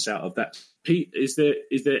every ounce out of that. Pete, is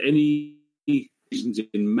there any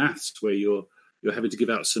in maths where you're having to give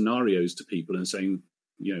out scenarios to people and saying,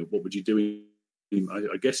 what would you do?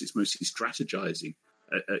 I guess it's mostly strategizing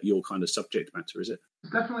at your kind of subject matter, is it?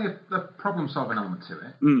 It's definitely a problem-solving element to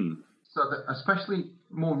it. So that, especially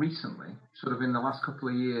more recently, sort of in the last couple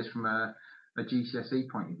of years from a GCSE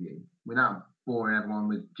point of view, without boring everyone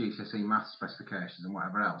with GCSE maths specifications and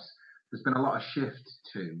whatever else, there's been a lot of shift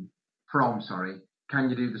from can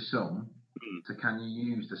you do the sum to can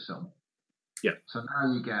you use the sum? Yeah. So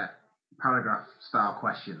now you get paragraph-style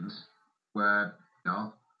questions where,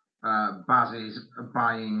 Baz is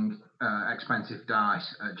buying expensive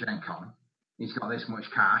dice at Gen Con. He's got this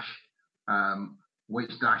much cash.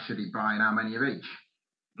 Which dice should he buy and how many of each?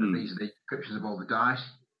 These are the descriptions of all the dice,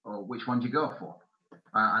 or which one do you go for?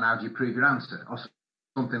 And how do you prove your answer? Or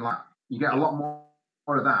something like that. You get a lot more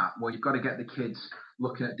of that, where you've got to get the kids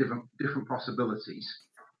looking at different possibilities,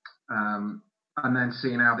 and then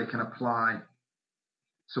seeing how they can apply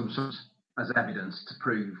some as evidence to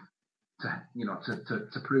prove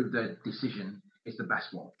to prove their decision is the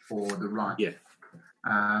best one or the right. Yeah.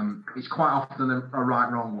 It's quite often a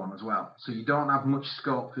right-wrong one as well. So you don't have much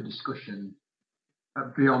scope for discussion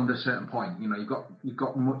beyond a certain point. You've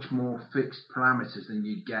got much more fixed parameters than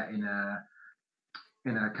you'd get in a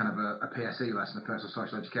kind of a PSE lesson, a personal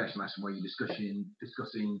social education lesson, where you're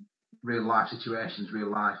discussing real life situations,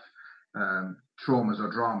 real life traumas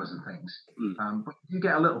or dramas and things. But you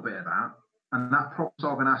get a little bit of that, and that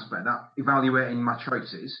problem-solving aspect, that evaluating my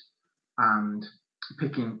choices and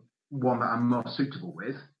picking one that I'm most suitable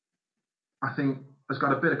with, I think has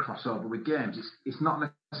got a bit of crossover with games. It's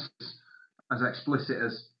not necessarily as explicit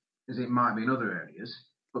as it might be in other areas,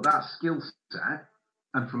 but that skill set,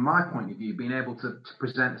 and from my point of view, being able to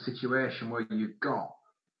present a situation where you've got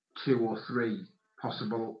 2 or 3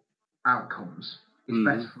 possible outcomes is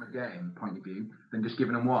better from a game point of view than just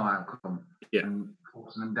giving them one outcome and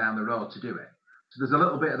forcing them down the road to do it. So there's a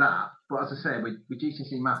little bit of that, but as I say, with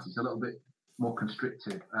GCSE maths, it's a little bit more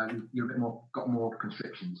constricted. You're a bit more got more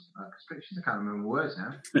constrictions. Constrictions, I can't remember the words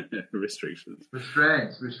now. Restrictions.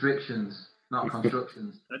 Restrictions, not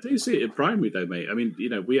constructions. I do see it in primary though, mate. I mean,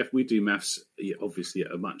 we do maths obviously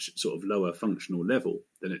at a much sort of lower functional level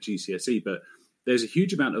than at GCSE, but there's a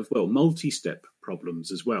huge amount of multi-step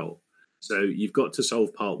problems as well. So you've got to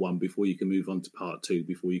solve part 1 before you can move on to part 2,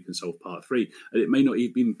 before you can solve part 3. And it may not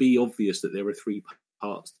even be obvious that there are 3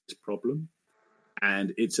 parts to this problem.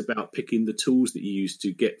 And it's about picking the tools that you use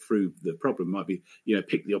to get through the problem. It might be,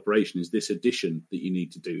 pick the operation. Is this addition that you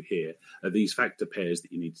need to do here? Are these factor pairs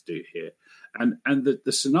that you need to do here? And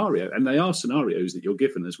the scenario, and they are scenarios that you're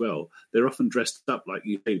given as well. They're often dressed up, like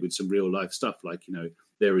you say, with some real life stuff. Like,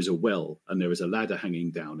 there is a well and there is a ladder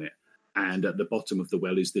hanging down it. And at the bottom of the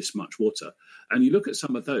well is this much water. And you look at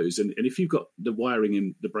some of those, and if you've got the wiring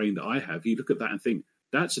in the brain that I have, you look at that and think,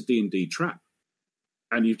 that's a D&D trap.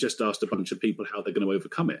 And you've just asked a bunch of people how they're going to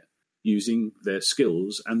overcome it using their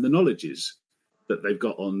skills and the knowledges that they've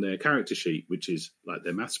got on their character sheet, which is like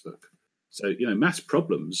their maths book. So, maths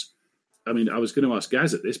problems. I mean, I was going to ask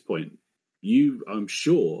Gaz at this point. You, I'm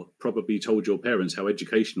sure, probably told your parents how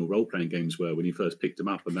educational role-playing games were when you first picked them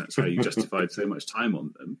up, and that's how you justified so much time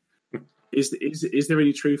on them. Is there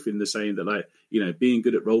any truth in the saying that, like, being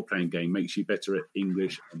good at role-playing game makes you better at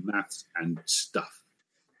English and maths and stuff?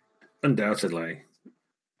 Undoubtedly.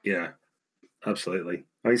 Yeah, absolutely.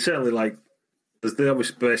 I mean, certainly, like, there's the obvious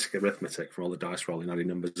basic arithmetic from all the dice rolling, adding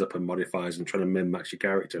numbers up and modifiers and trying to min-max your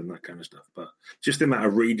character and that kind of stuff. But just the amount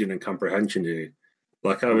of reading and comprehension you,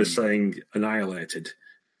 like I was saying, annihilated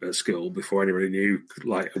at school before anybody knew,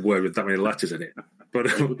 like, a word with that many letters in it. But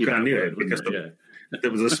I knew it because there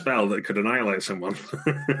was a spell that could annihilate someone.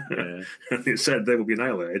 And it said they will be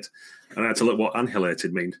annihilated. And I had to look what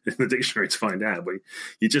annihilated mean in the dictionary to find out. But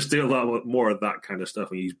you just do a lot more of that kind of stuff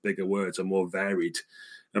and use bigger words and more varied.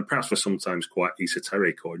 And perhaps for sometimes quite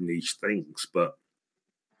esoteric or niche things. But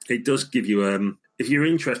it does give you, if you're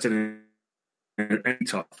interested in any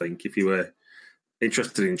type of thing, if you were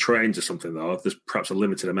interested in trains or something, though, there's perhaps a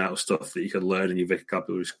limited amount of stuff that you can learn and your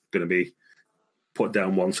vocabulary is going to be put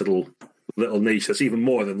down one little niche that's even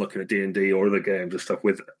more than looking at D&D or other games and stuff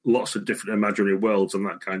with lots of different imaginary worlds and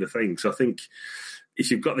that kind of thing. So I think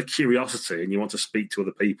if you've got the curiosity and you want to speak to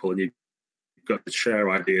other people and you've got to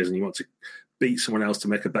share ideas and you want to beat someone else to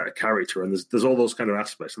make a better character, and there's all those kind of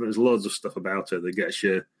aspects, and there's loads of stuff about it that gets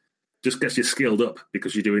you skilled up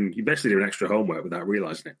because you're basically doing extra homework without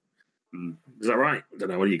realising it. Is that right? I don't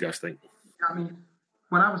know. What do you guys think? I mean,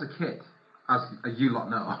 when I was a kid, as you lot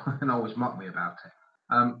know, and always mock me about it,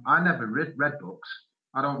 I never read books.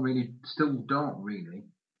 Still don't really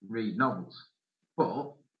read novels.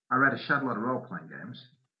 But I read a shed load of role-playing games.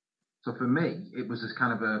 So for me, it was as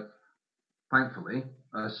kind of thankfully,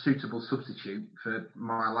 a suitable substitute for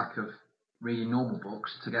my lack of reading normal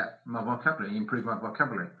books to get my vocabulary, improve my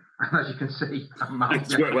vocabulary. And as you can see,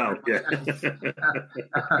 it's worked well, yeah.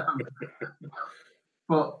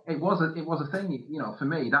 But it was a thing, for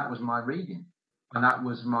me, that was my reading. And that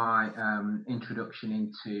was my introduction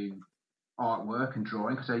into artwork and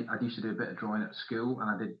drawing, because I used to do a bit of drawing at school, and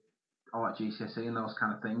I did art GCSE and those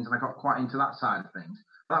kind of things, and I got quite into that side of things.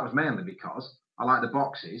 But that was mainly because I like the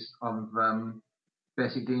boxes of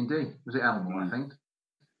basic D&D. Was it Elmore, I think?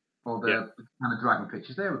 Or the kind of dragon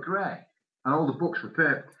pictures. They were great. And all the books were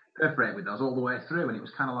perforated with those all the way through, and it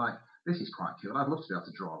was kind of like, this is quite cool. I'd love to be able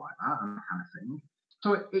to draw like that and that kind of thing.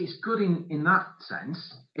 So it's good in that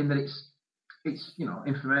sense, in that it's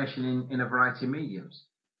information in a variety of mediums.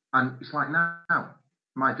 And it's like now,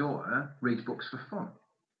 my daughter reads books for fun,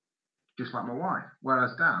 just like my wife,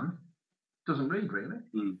 whereas Dan doesn't read really.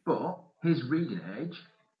 But his reading age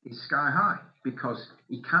is sky high because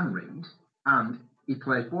he can read and he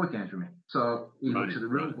plays board games with me. So he looks at the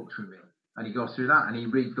rule books with me and he goes through that and he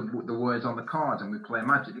reads the words on the cards and we play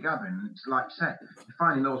Magic the Gathering. And it's like you said, you're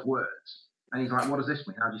finding those words and he's like, what does this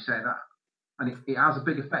mean? How do you say that? And it has a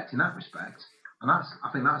big effect in that respect. And I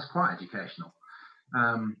think that's quite educational.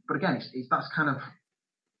 But again, that's kind of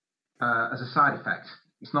as a side effect.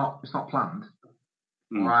 It's not planned,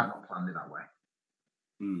 or I've not planned it that way.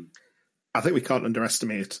 I think we can't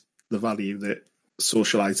underestimate the value that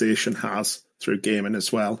socialization has through gaming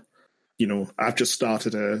as well. I've just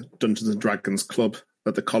started a Dungeons and Dragons club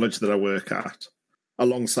at the college that I work at,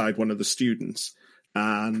 alongside one of the students,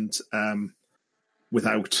 and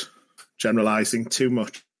without generalising too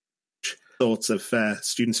much, sorts of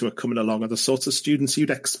students who are coming along are the sorts of students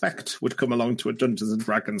you'd expect would come along to a Dungeons and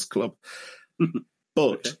Dragons club.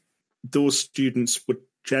 But those students would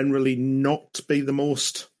generally not be the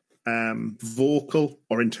most vocal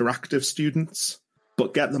or interactive students.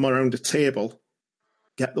 But get them around a table,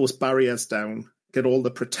 get those barriers down, get all the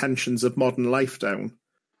pretensions of modern life down,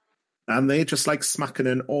 and they just like smacking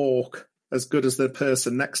an orc as good as the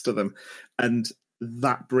person next to them. And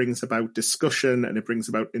that brings about discussion and it brings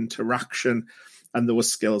about interaction and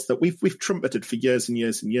those skills that we've trumpeted for years and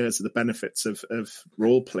years and years of the benefits of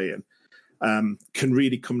role-playing can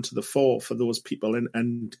really come to the fore for those people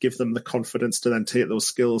and give them the confidence to then take those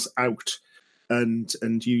skills out and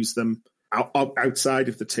use them outside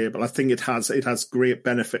of the table. I think it has great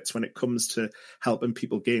benefits when it comes to helping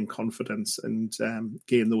people gain confidence and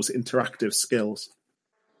gain those interactive skills.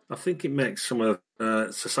 I think it makes some of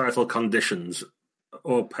societal conditions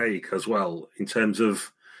opaque as well, in terms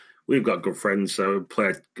of, we've got good friends who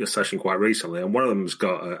played a session quite recently, and one of them's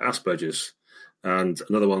got Asperger's, and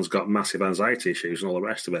another one's got massive anxiety issues and all the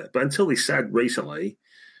rest of it. But until he said recently,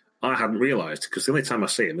 I hadn't realised, because the only time I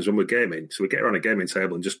see him is when we're gaming. So we get around a gaming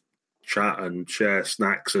table and just chat and share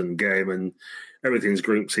snacks and game, and everything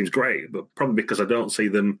seems great. But probably because I don't see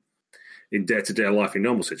them in day-to-day life in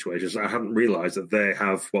normal situations, I hadn't realised that they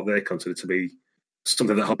have what they consider to be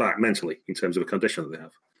something that hold back mentally in terms of a condition that they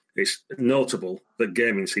have. It's notable that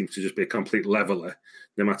gaming seems to just be a complete leveller,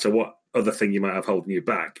 no matter what other thing you might have holding you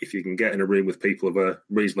back. If you can get in a room with people of a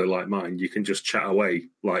reasonably like mind, you can just chat away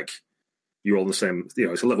like you're all on the same,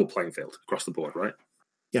 it's a level playing field across the board, right?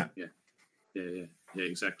 Yeah,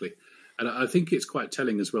 exactly. And I think it's quite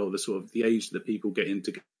telling as well, the sort of the age that people get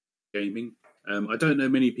into gaming. I don't know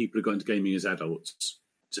many people who got into gaming as adults.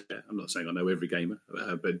 I'm not saying I know every gamer,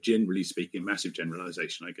 but generally speaking, massive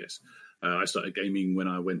generalisation, I guess. I started gaming when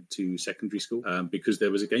I went to secondary school because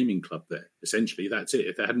there was a gaming club there. Essentially, that's it.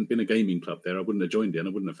 If there hadn't been a gaming club there, I wouldn't have joined it and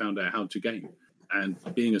I wouldn't have found out how to game. And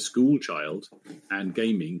being a school child and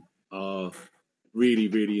gaming are really,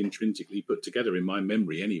 really intrinsically put together in my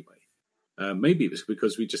memory anyway. Maybe it was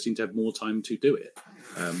because we just seemed to have more time to do it.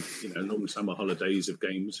 Long summer holidays of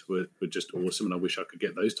games were just awesome, and I wish I could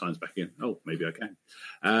get those times back in. Oh, maybe I can.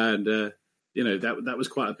 And, that was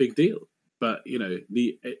quite a big deal. But,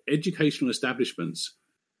 the educational establishments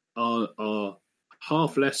are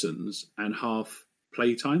half lessons and half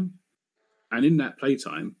playtime. And in that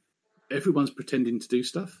playtime, everyone's pretending to do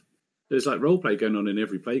stuff. There's like role play going on in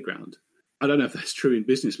every playground. I don't know if that's true in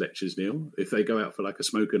business lectures, Neil. If they go out for like a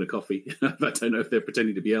smoke and a coffee, I don't know if they're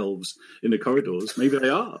pretending to be elves in the corridors. Maybe they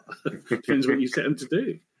are. Depends what you set them to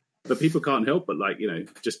do. But people can't help but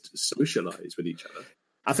just socialise with each other.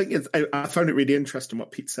 I think I found it really interesting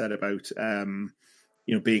what Pete said about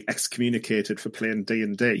being excommunicated for playing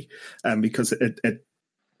D&D, because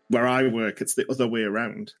where I work, it's the other way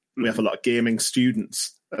around. Mm-hmm. We have a lot of gaming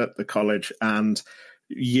students at the college, and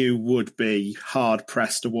you would be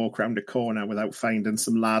hard-pressed to walk around a corner without finding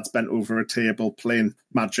some lads bent over a table playing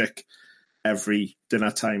Magic every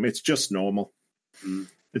dinner time. It's just normal. Mm.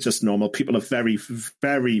 It's just normal. People are very,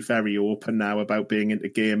 very, very open now about being into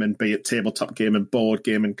gaming, be it tabletop gaming, board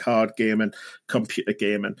gaming, card gaming, computer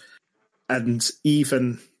gaming. And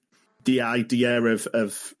even the idea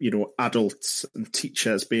of adults and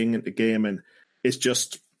teachers being into gaming is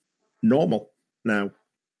just normal now.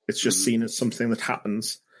 It's just seen as something that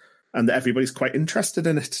happens, and that everybody's quite interested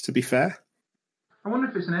in it, to be fair. I wonder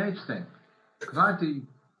if it's an age thing, because I do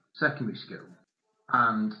secondary school,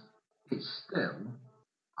 and it's still,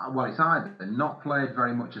 it's either not played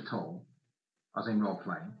very much at all, as in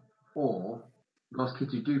role-playing, or those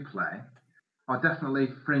kids who do play are definitely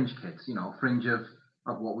fringe kids, fringe of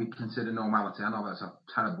what we consider normality. I know that's a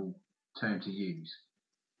terrible term to use,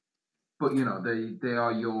 but, they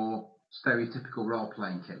are your stereotypical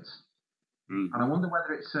role-playing kids. And I wonder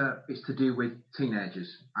whether it's to do with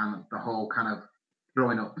teenagers and the whole kind of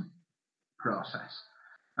growing up process.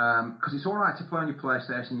 Because it's all right to play on your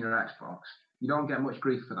PlayStation, your Xbox. You don't get much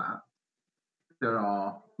grief for that. There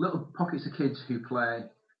are little pockets of kids who play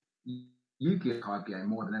Yu-Gi-Oh card game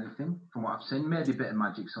more than anything, from what I've seen. Maybe a bit of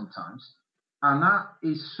Magic sometimes. And that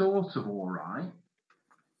is sort of all right.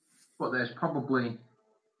 But there's probably,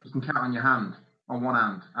 you can count on one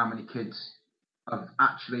hand, how many kids have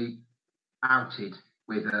actually outed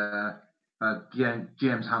with a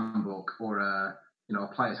GM's handbook or a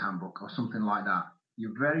player's handbook or something like that.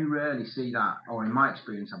 You very rarely see that, or in my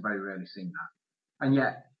experience, I've very rarely seen that. And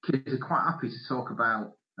yet, kids are quite happy to talk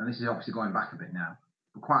about, and this is obviously going back a bit now,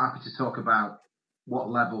 but quite happy to talk about what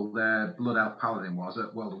level their Blood Elf Paladin was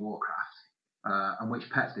at World of Warcraft and which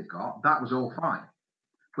pets they've got. That was all fine.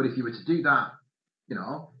 But if you were to do that,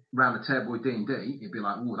 around the table with D&D, you'd be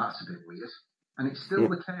like, oh, that's a bit weird. And it's still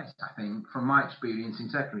the case, I think, from my experience in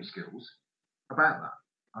secondary schools, about that.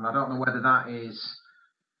 And I don't know whether that is,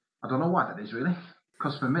 I don't know why that is really.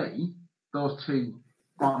 Because for me, those two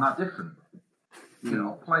aren't that different.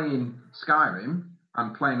 Playing Skyrim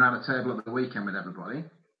and playing around a table at the weekend with everybody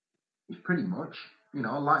is pretty much,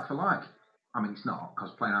 like for like. I mean, it's not,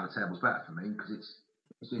 because playing around a table is better for me, because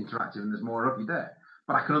it's interactive and there's more of you there.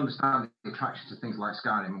 But I can understand the attraction to things like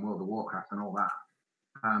Skyrim and World of Warcraft and all that,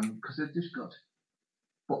 because they're just good.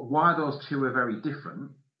 But why those two are very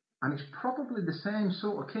different, and it's probably the same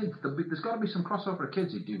sort of kids. There's got to be some crossover of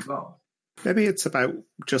kids who do both. Maybe it's about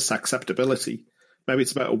just acceptability. maybe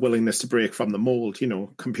it's about a willingness to break from the mold.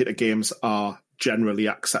 Computer games are generally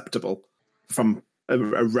acceptable from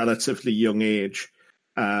a relatively young age.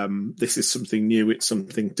 This is something new. It's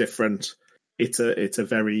something different. It's not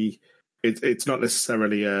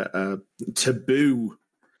necessarily a taboo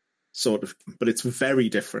sort of, but it's very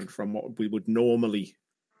different from what they would normally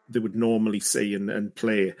see and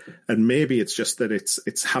play. And maybe it's just that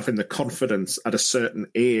it's having the confidence at a certain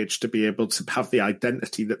age to be able to have the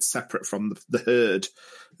identity that's separate from the herd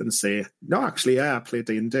and say, no, actually, yeah, I play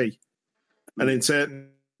D&D. And in certain,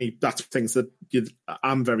 that's things that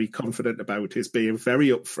I'm very confident about, is being very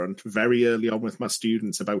upfront, very early on with my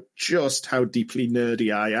students about just how deeply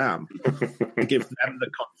nerdy I am, to give them the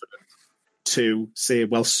confidence to say,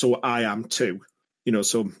 well, so I am too.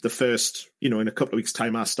 So the first, in a couple of weeks'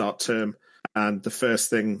 time, I start term, and the first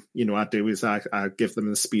thing, I do is I give them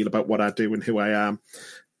the spiel about what I do and who I am.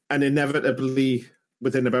 And inevitably,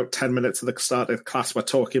 within about 10 minutes of the start of the class, we're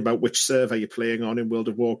talking about which server you're playing on in World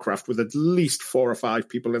of Warcraft, with at least 4 or 5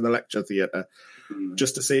 people in the lecture theatre,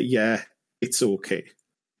 just to say, yeah, it's okay.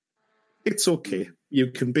 It's okay.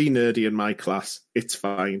 You can be nerdy in my class. It's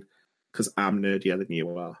fine, because I'm nerdier than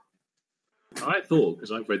you are. I thought,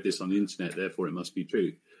 because I've read this on the internet, therefore it must be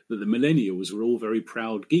true, that the millennials were all very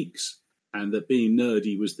proud geeks, and that being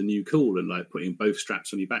nerdy was the new cool, and like putting both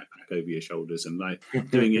straps on your backpack over your shoulders, and like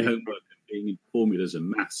doing your homework and being in formulas and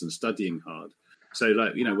maths and studying hard. So,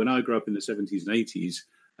 like, when I grew up in the 70s and 80s,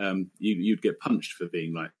 you'd get punched for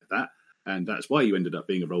being like that, and that's why you ended up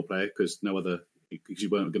being a role player, because you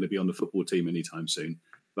weren't going to be on the football team anytime soon.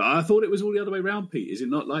 But I thought it was all the other way around, Pete. Is it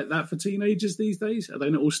not like that for teenagers these days? Are they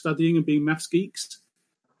not all studying and being maths geeks?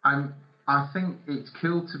 I think it's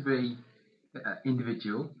cool to be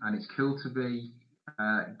individual, and it's cool to be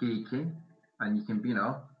geeky, and you can,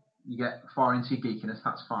 you get far into your geekiness,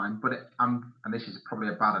 that's fine. But and this is probably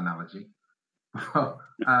a bad analogy, but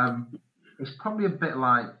it's probably a bit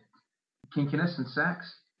like kinkiness and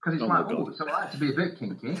sex, because it's it's all right to be a bit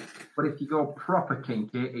kinky, but if you go proper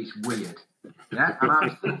kinky, it's weird. Yeah, and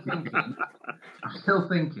I'm still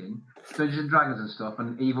thinking Dungeons and Dragons and stuff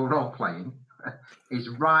and evil role playing is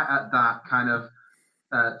right at that kind of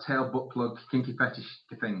tail butt plug kinky fetish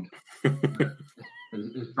thing.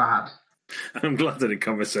 Is bad. I'm glad that a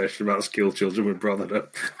conversation about school children was brought that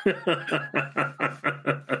up.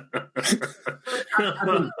 I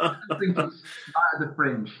think it's right at the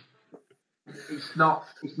fringe. It's not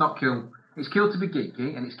cool. It's cool to be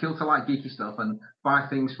geeky, and it's cool to like geeky stuff and buy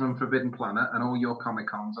things from Forbidden Planet and all your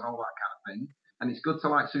Comic-Cons and all that kind of thing. And it's good to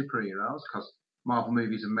like superheroes, because Marvel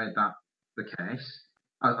movies have made that the case,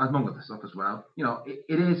 among other stuff as well.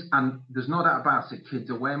 It is, and there's no doubt about it, kids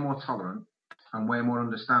are way more tolerant and way more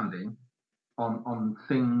understanding on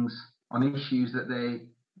things, on issues that they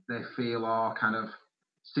feel are kind of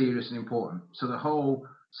serious and important. So the whole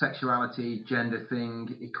sexuality, gender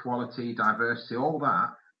thing, equality, diversity, all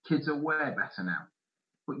that, kids are way better now.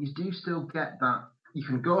 But you do still get that. You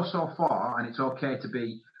can go so far, and it's okay to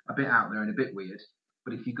be a bit out there and a bit weird.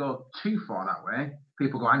 But if you go too far that way,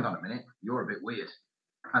 people go, hang on a minute, you're a bit weird.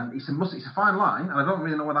 And it's a fine line, and I don't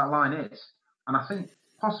really know what that line is. And I think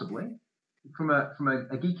possibly, from a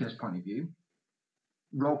geekiness point of view,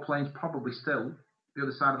 role-playing is probably still the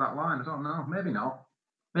other side of that line. I don't know. Maybe not.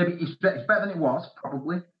 Maybe it's better than it was,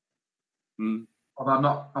 probably.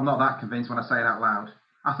 Although I'm not that convinced when I say it out loud.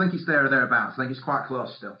 I think it's there or thereabouts. I think it's quite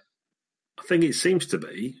close still. I think it seems to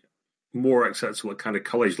be more acceptable at kind of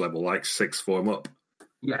college level, like sixth form up.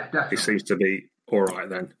 Yeah, definitely. It seems to be all right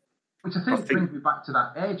then. Which I think brings me back to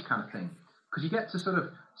that age kind of thing. Because you get to sort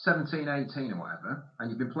of 17, 18 or whatever, and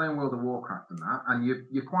you've been playing World of Warcraft and that, and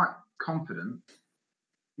you're quite confident,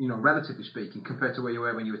 relatively speaking, compared to where you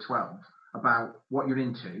were when you were 12, about what you're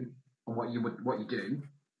into and what you do,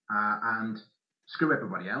 and screw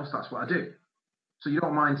everybody else, that's what I do. So you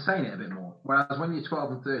don't mind saying it a bit more. Whereas when you're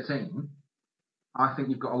 12 and 13, I think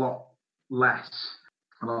you've got a lot less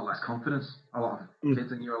confidence, a lot of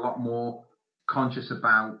kids, and you're a lot more conscious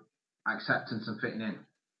about acceptance and fitting in.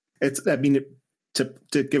 To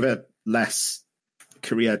give a less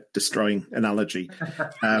career-destroying analogy, if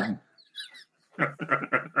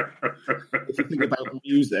you think about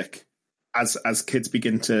music, as kids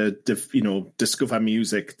begin to discover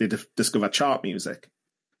music, they discover chart music.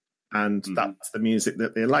 And that's the music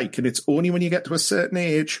that they like. And it's only when you get to a certain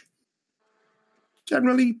age,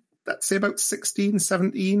 generally, let's say about 16,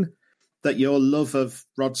 17, that your love of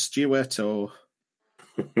Rod Stewart or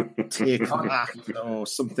Take That or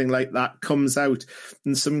something like that comes out.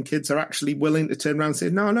 And some kids are actually willing to turn around and say,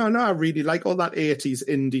 no, I really like all that 80s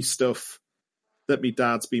indie stuff that my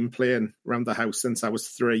dad's been playing around the house since I was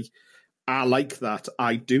 3. I like that.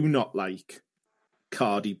 I do not like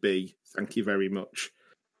Cardi B, thank you very much.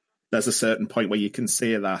 There's a certain point where you can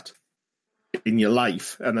say that in your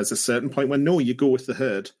life, and there's a certain point where no, you go with the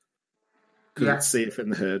herd because it's safe in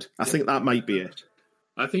the herd. I think that might be it.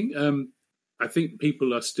 I think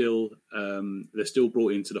people are still they're still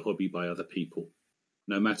brought into the hobby by other people.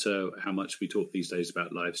 No matter how much we talk these days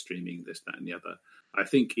about live streaming, this, that, and the other. I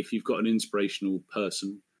think if you've got an inspirational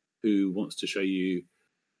person who wants to show you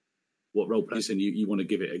what role playing is and you want to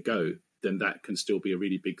give it a go, then that can still be a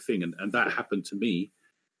really big thing. And that happened to me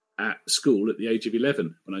at school at the age of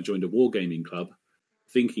 11 when I joined a wargaming club,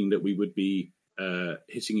 thinking that we would be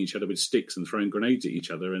hitting each other with sticks and throwing grenades at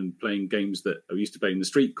each other and playing games that I used to play in the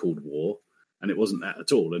street called War. And it wasn't that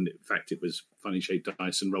at all. And in fact, it was funny shaped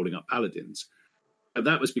dice and rolling up paladins. And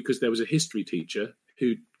that was because there was a history teacher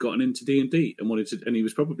who'd gotten into D&D and wanted to, and he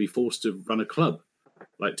was probably forced to run a club,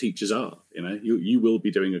 like teachers are. You know, you will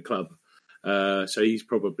be doing a club. So he's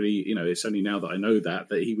probably, you know, it's only now that I know that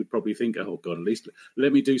he would probably think, oh God, at least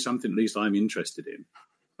let me do something at least I'm interested in.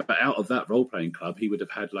 But out of that role-playing club, he would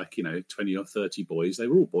have had 20 or 30 boys. They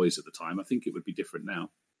were all boys at the time. I think it would be different now.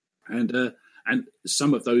 And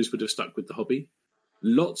some of those would have stuck with the hobby.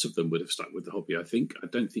 Lots of them would have stuck with the hobby, I think. I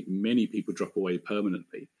don't think many people drop away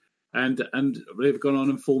permanently. And they've gone on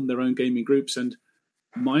and formed their own gaming groups. And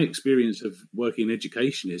my experience of working in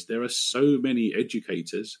education is there are so many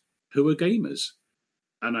educators who are gamers.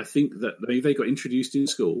 And I think that they got introduced in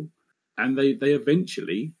school and they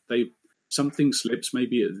eventually, something slips,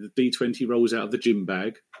 maybe the D20 rolls out of the gym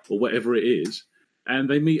bag or whatever it is, and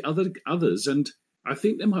they meet others. And I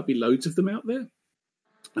think there might be loads of them out there.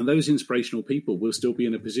 And those inspirational people will still be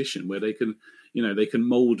in a position where they can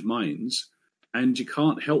mold minds. And you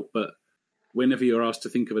can't help but, whenever you're asked to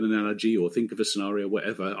think of an analogy or think of a scenario,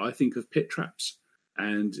 whatever, I think of pit traps.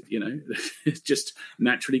 And, it just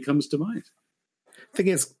naturally comes to mind. Thing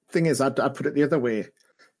is, I'd put it the other way.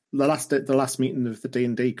 The last meeting of the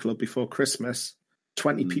D&D club before Christmas,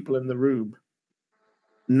 20 people in the room,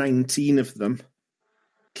 19 of them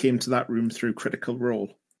came to that room through Critical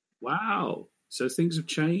Role. Wow. So things have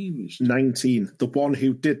changed. 19. The one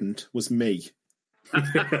who didn't was me.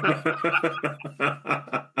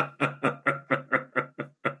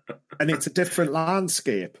 And it's a different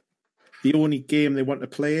landscape. The only game they want to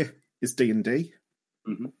play is D&D.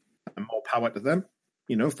 Mm-hmm. And more power to them.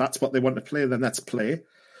 If that's what they want to play, then let's play.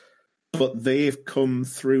 But they've come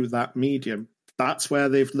through that medium. That's where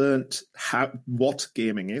they've learnt what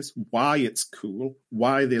gaming is, why it's cool,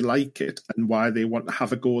 why they like it, and why they want to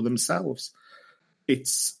have a go themselves.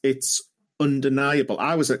 It's undeniable.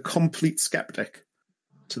 I was a complete skeptic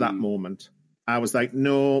to that moment. I was like,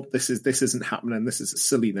 no, this isn't happening. This is a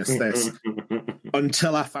silliness, this.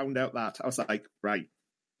 Until I found out that. I was like, right.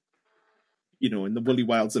 In the woolly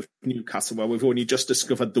wilds of Newcastle, where we've only just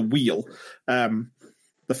discovered the wheel,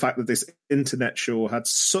 the fact that this internet show had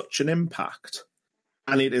such an impact,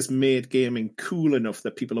 and it has made gaming cool enough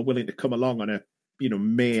that people are willing to come along on a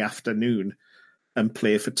May afternoon and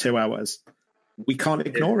play for 2 hours. We can't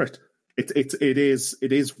ignore it. It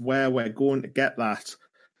is where we're going to get that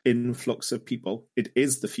influx of people. It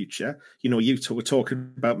is the future. You were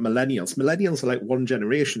talking about millennials. Millennials are like one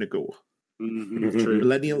generation ago. Mm-hmm.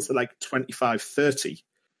 Millennials are like 25, 30.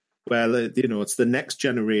 Where it's the next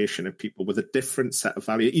generation of people with a different set of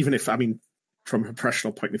value. Even if, from a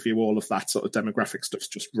professional point of view, all of that sort of demographic stuff's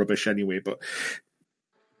just rubbish anyway. But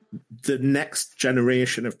the next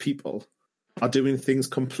generation of people are doing things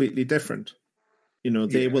completely different.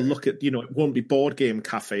 They will look at, it won't be board game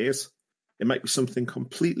cafes. It might be something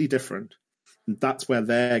completely different. And that's where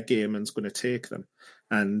their gaming's going to take them.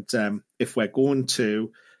 And if we're going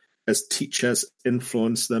to, as teachers,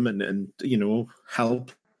 influence them and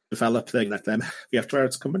help develop them, we have to where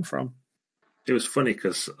it's coming from. It was funny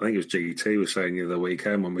because I think it was GT was saying the other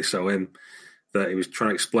weekend when we saw him that he was trying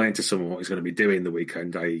to explain to someone what he's going to be doing the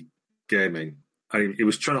weekend day gaming. And he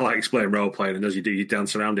was trying to explain role playing, and as you do, you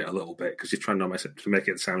dance around it a little bit because you're trying to make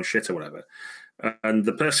it sound shit or whatever. And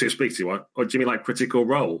the person who speaks to you went, "Oh, do you mean like Critical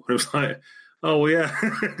Role?" And it was like, "Oh, well, yeah,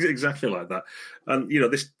 exactly like that." And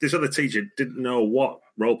this other teacher didn't know what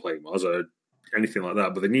role playing was or anything like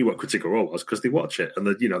that, but they knew what Critical Role was because they watch it, and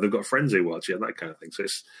they've got friends who watch it and that kind of thing. So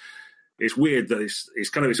it's weird that it's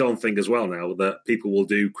kind of its own thing as well now that people will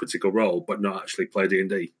do Critical Role but not actually play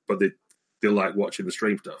D&D, but they like watching the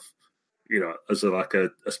stream stuff. As a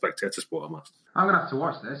spectator sport almost. I'm going to have to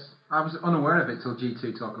watch this. I was unaware of it till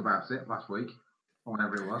G2 talked about it last week, or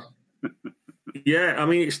whenever it was. Yeah,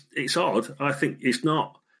 it's odd. I think it's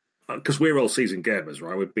not, because we're all seasoned gamers,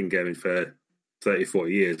 right? We've been gaming for 30,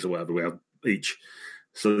 40 years or whatever we have each.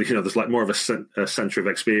 So, there's like more of a century of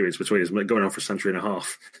experience between us, going on for a century and a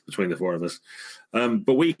half between the four of us.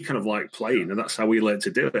 But we kind of like playing, and that's how we learned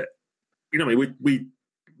to do it. We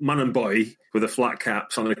man and boy with the flat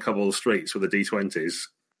caps on a couple of streets with the D20s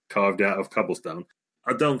carved out of cobblestone.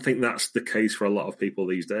 I don't think that's the case for a lot of people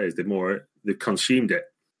these days. They've consumed it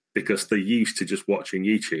because they're used to just watching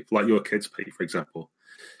YouTube, like your kids, Pete, for example,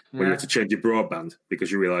 when you had to change your broadband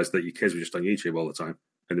because you realised that your kids were just on YouTube all the time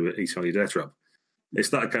and they were eating on your data hub. It's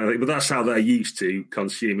that kind of thing, but that's how they're used to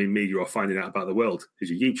consuming media or finding out about the world, is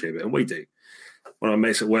you YouTube it, and we do. One of my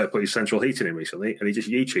mates at work put his central heating in recently, and he just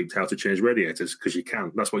YouTubed how to change radiators because you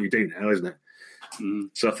can. That's what you do now, isn't it?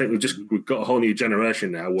 So I think we've got a whole new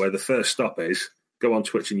generation now where the first stop is go on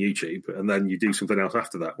Twitch and YouTube, and then you do something else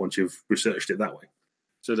after that once you've researched it that way.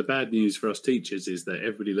 So the bad news for us teachers is that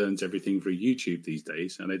everybody learns everything through YouTube these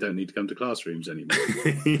days, and they don't need to come to classrooms anymore.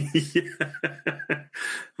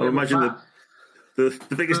 I imagine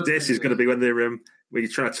the biggest diss is going to be when they're when you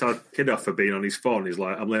try to tell a kid off for being on his phone. He's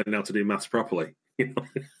like, "I'm learning how to do maths properly."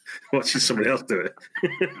 Watching somebody else do it.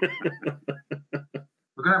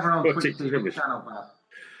 We're going to have our own Twitch TV channel, Baz.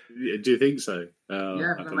 Do you think so? Yeah,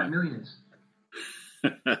 we're going to make millions.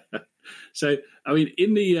 So, I mean,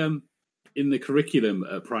 in the curriculum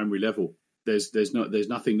at primary level, there's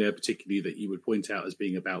nothing there particularly that you would point out as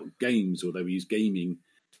being about games, although we use gaming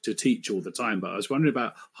to teach all the time. But I was wondering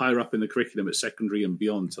about higher up in the curriculum at secondary and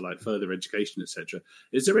beyond to like further education, etc.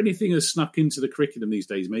 Is there anything that's snuck into the curriculum these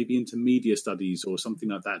days, maybe into media studies or something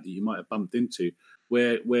like that you might have bumped into,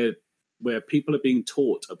 where people are being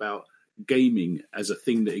taught about gaming as a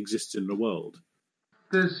thing that exists in the world?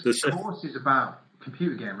 There's courses about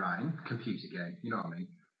computer game writing, you know what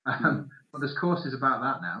I mean? But there's courses about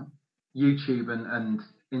that now, YouTube and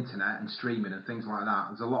internet and streaming and things like that.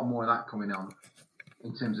 There's a lot more of that coming on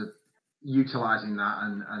in terms of utilising that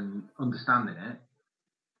and understanding it.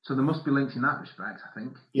 So there must be links in that respect, I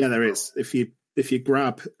think. Yeah, there is. If you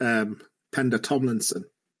grab Pender Tomlinson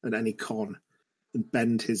at any con and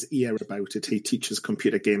bend his ear about it, he teaches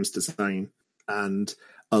computer games design, and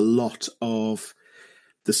a lot of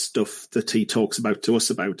the stuff that he talks about to us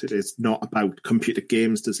about it is not about computer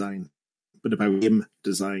games design, but about game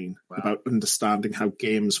design, about understanding how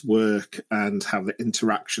games work and how the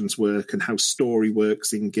interactions work and how story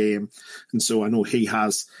works in game. And so I know he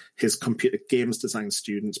has his computer games design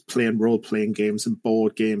students playing role-playing games and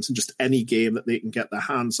board games and just any game that they can get their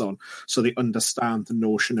hands on so they understand the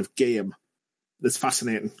notion of game. It's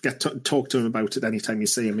fascinating. Talk to him about it anytime you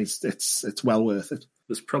see him. It's well worth it.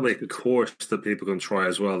 There's probably a course that people can try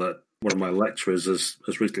as well that one of my lecturers has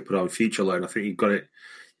recently put on FutureLearn. I think you've got it.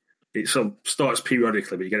 It sort of starts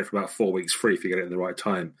periodically, but you get it for about 4 weeks free if you get it in the right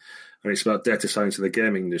time. And it's about data science in the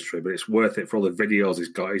gaming industry, but it's worth it for all the videos he's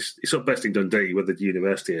got. It's up based in Dundee, where the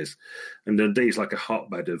university is. And Dundee is like a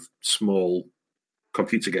hotbed of small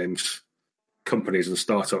computer games companies and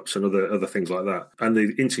startups and other things like that. And they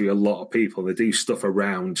interview a lot of people. They do stuff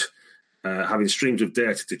around having streams of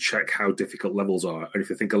data to check how difficult levels are. And if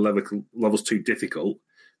they think a level's too difficult,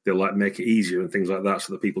 they'll like make it easier and things like that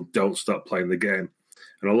so that people don't stop playing the game.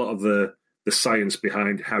 And a lot of the science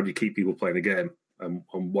behind how do you keep people playing a game and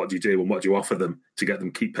what do you do and what do you offer them to get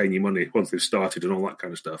them keep paying you money once they've started and all that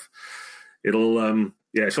kind of stuff.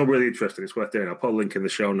 It's all really interesting. It's worth doing. I'll put a link in the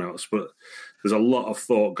show notes, but there's a lot of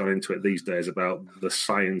thought gone into it these days about the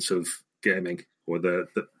science of gaming or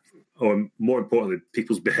or more importantly,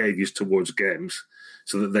 people's behaviours towards games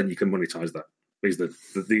so that then you can monetize that. Is the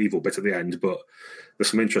evil bit at the end, but there's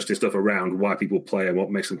some interesting stuff around why people play and what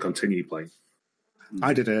makes them continue playing.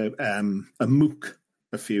 I did a MOOC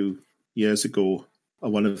a few years ago,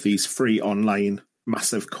 one of these free online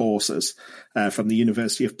massive courses from the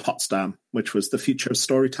University of Potsdam, which was the future of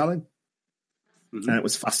storytelling. Mm-hmm. And it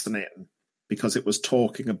was fascinating because it was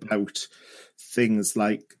talking about things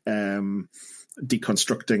like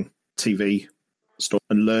deconstructing TV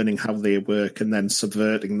and learning how they work and then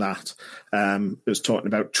subverting that. It was talking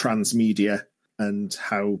about transmedia and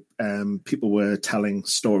how people were telling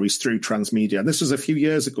stories through transmedia. And this was a few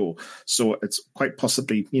years ago, so it's quite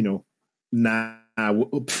possibly, now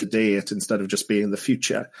up to date instead of just being the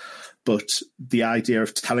future. But the idea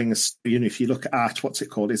of telling us, if you look at, what's it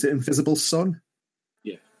called? Is it Invisible Sun?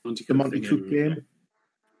 Yeah. The Monty Cook game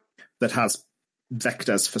that has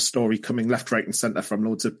vectors for story coming left, right and centre from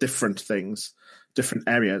loads of different things, different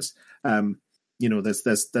areas.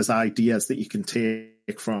 There's ideas that you can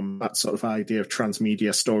take from that sort of idea of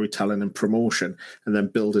transmedia storytelling and promotion and then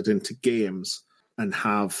build it into games and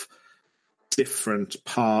have different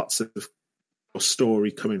parts of a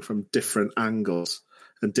story coming from different angles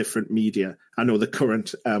and different media. I know the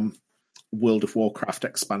current World of Warcraft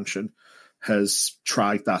expansion has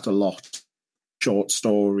tried that a lot. Short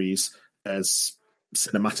stories, there's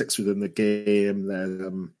cinematics within the game,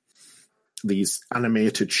 there's these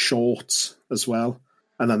animated shorts as well.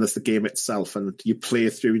 And then there's the game itself, and you play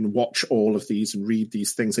through and watch all of these and read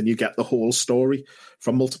these things, and you get the whole story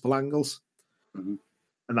from multiple angles. Mm-hmm.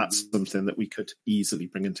 And that's something that we could easily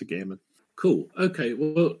bring into gaming. Cool. Okay.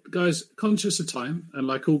 Well, guys, conscious of time, and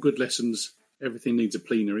like all good lessons, everything needs a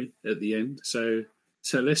plenary at the end. So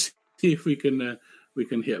let's see if we can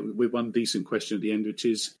hit with one decent question at the end, which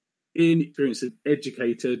is: in experience as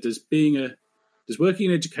educator, does working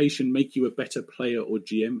in education make you a better player or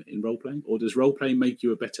GM in role playing, or does role playing make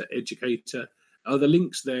you a better educator? Are the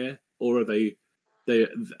links there, or are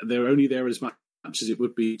they're only there as much as it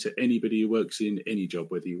would be to anybody who works in any job,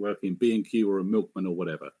 whether you work in B&Q or a milkman or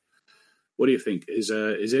whatever? What do you think? Is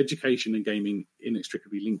education and gaming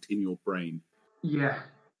inextricably linked in your brain? Yeah.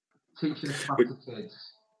 Teaching a class of kids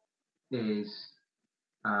is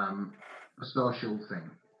a social thing.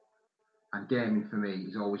 And gaming for me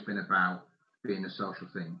has always been about being a social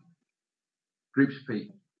thing. Groups of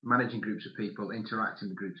people, managing groups of people, interacting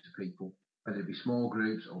with groups of people, whether it be small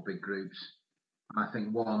groups or big groups. And I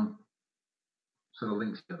think one sort of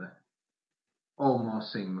links together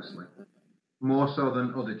almost seamlessly. More so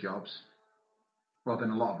than other jobs, or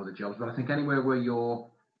than a lot of other jobs. But I think anywhere where you're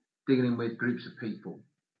dealing with groups of people,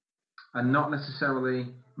 and not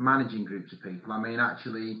necessarily managing groups of people, I mean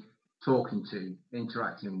actually talking to,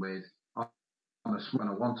 interacting with, on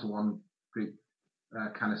a one-to-one group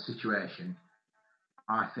kind of situation,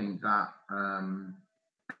 I think that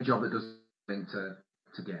a job that does link to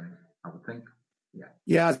gaming, I would think.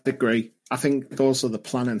 Yeah, I'd agree. I think also the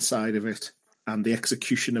planning side of it and the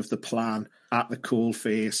execution of the plan at the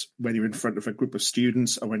coalface when you're in front of a group of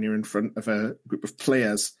students or when you're in front of a group of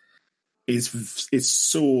players is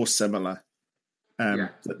so similar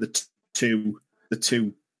that the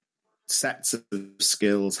two sets of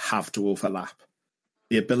skills have to overlap.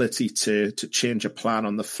 The ability to change a plan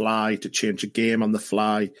on the fly, to change a game on the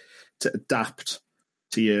fly, to adapt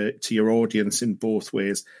to your audience in both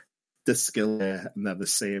ways. The skill there, and they're the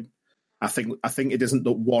same. I think it isn't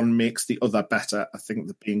that one makes the other better. I think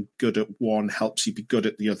that being good at one helps you be good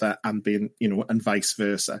at the other, and being, and vice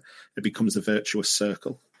versa. It becomes a virtuous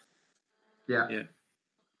circle. Yeah,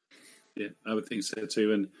 I would think so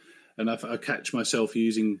too. And I catch myself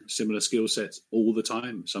using similar skill sets all the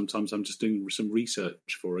time. Sometimes I'm just doing some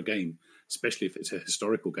research for a game, especially if it's a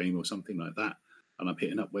historical game or something like that, and I'm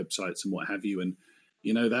hitting up websites and what have you. And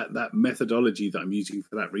that methodology that I'm using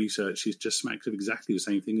for that research is just smacks of exactly the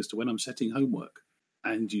same thing as to when I'm setting homework.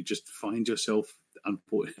 And you just find yourself,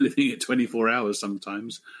 unfortunately, living at 24 hours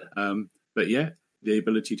sometimes. But yeah, the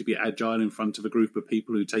ability to be agile in front of a group of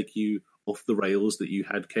people who take you off the rails that you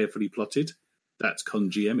had carefully plotted, that's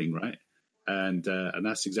con-GMing, right? And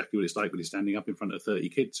that's exactly what it's like when you're standing up in front of 30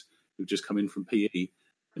 kids who've just come in from PE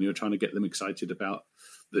and you're trying to get them excited about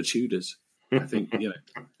the Tudors. I think,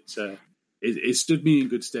 it stood me in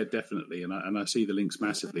good stead, definitely, and I see the links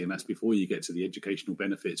massively, and that's before you get to the educational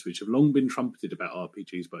benefits, which have long been trumpeted about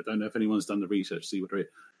RPGs, but I don't know if anyone's done the research to see whether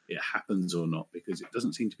it happens or not, because it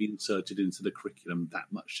doesn't seem to be inserted into the curriculum that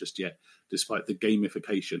much just yet, despite the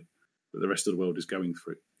gamification that the rest of the world is going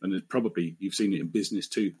through. And probably, you've seen it in business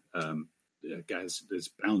too, Gaz, there's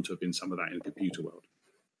bound to have been some of that in the computer world.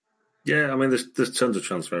 Yeah, I mean, there's tons of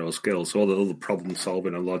transferable skills, all the problem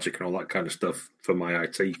solving and logic and all that kind of stuff for my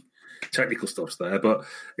IT technical stuff's there, but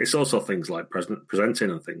it's also things like presenting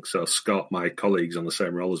and things. So Scott, my colleague's on the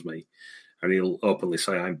same role as me, and he'll openly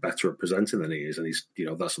say I'm better at presenting than he is, and he's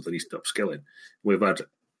that's something he's upskilling. We've had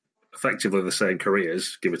effectively the same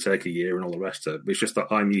careers, give or take a year, and all the rest of it. It's just that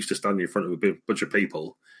I'm used to standing in front of a big bunch of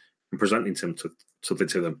people and presenting something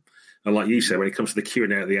to them. And like you say, when it comes to the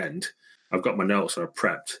Q&A at the end, I've got my notes and I've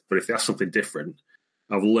prepped, but if they ask something different,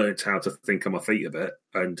 I've learnt how to think on my feet a bit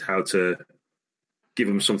and how to give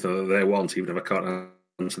them something that they want, even if I can't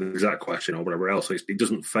answer the exact question or whatever else. It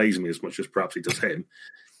doesn't faze me as much as perhaps it does him,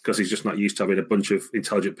 because he's just not used to having a bunch of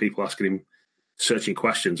intelligent people asking him searching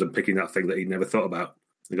questions and picking that thing that he'd never thought about.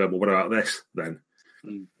 And go, well, what about this then?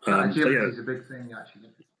 Agility is a big thing,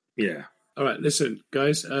 actually. Yeah. All right, listen,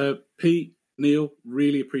 guys. Pete, Neil,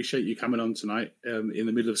 really appreciate you coming on tonight in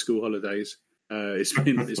the middle of school holidays. It's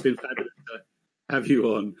been fabulous to have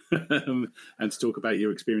you on and to talk about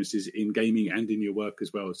your experiences in gaming and in your work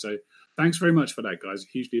as well. So thanks very much for that, guys.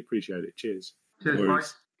 Hugely appreciate it. Cheers. Cheers, Mike.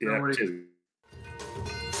 Yeah, cheers.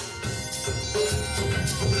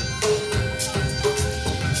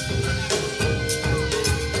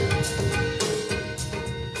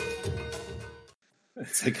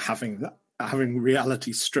 It's like having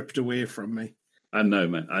reality stripped away from me. I know,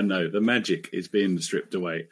 man. I know. The magic is being stripped away.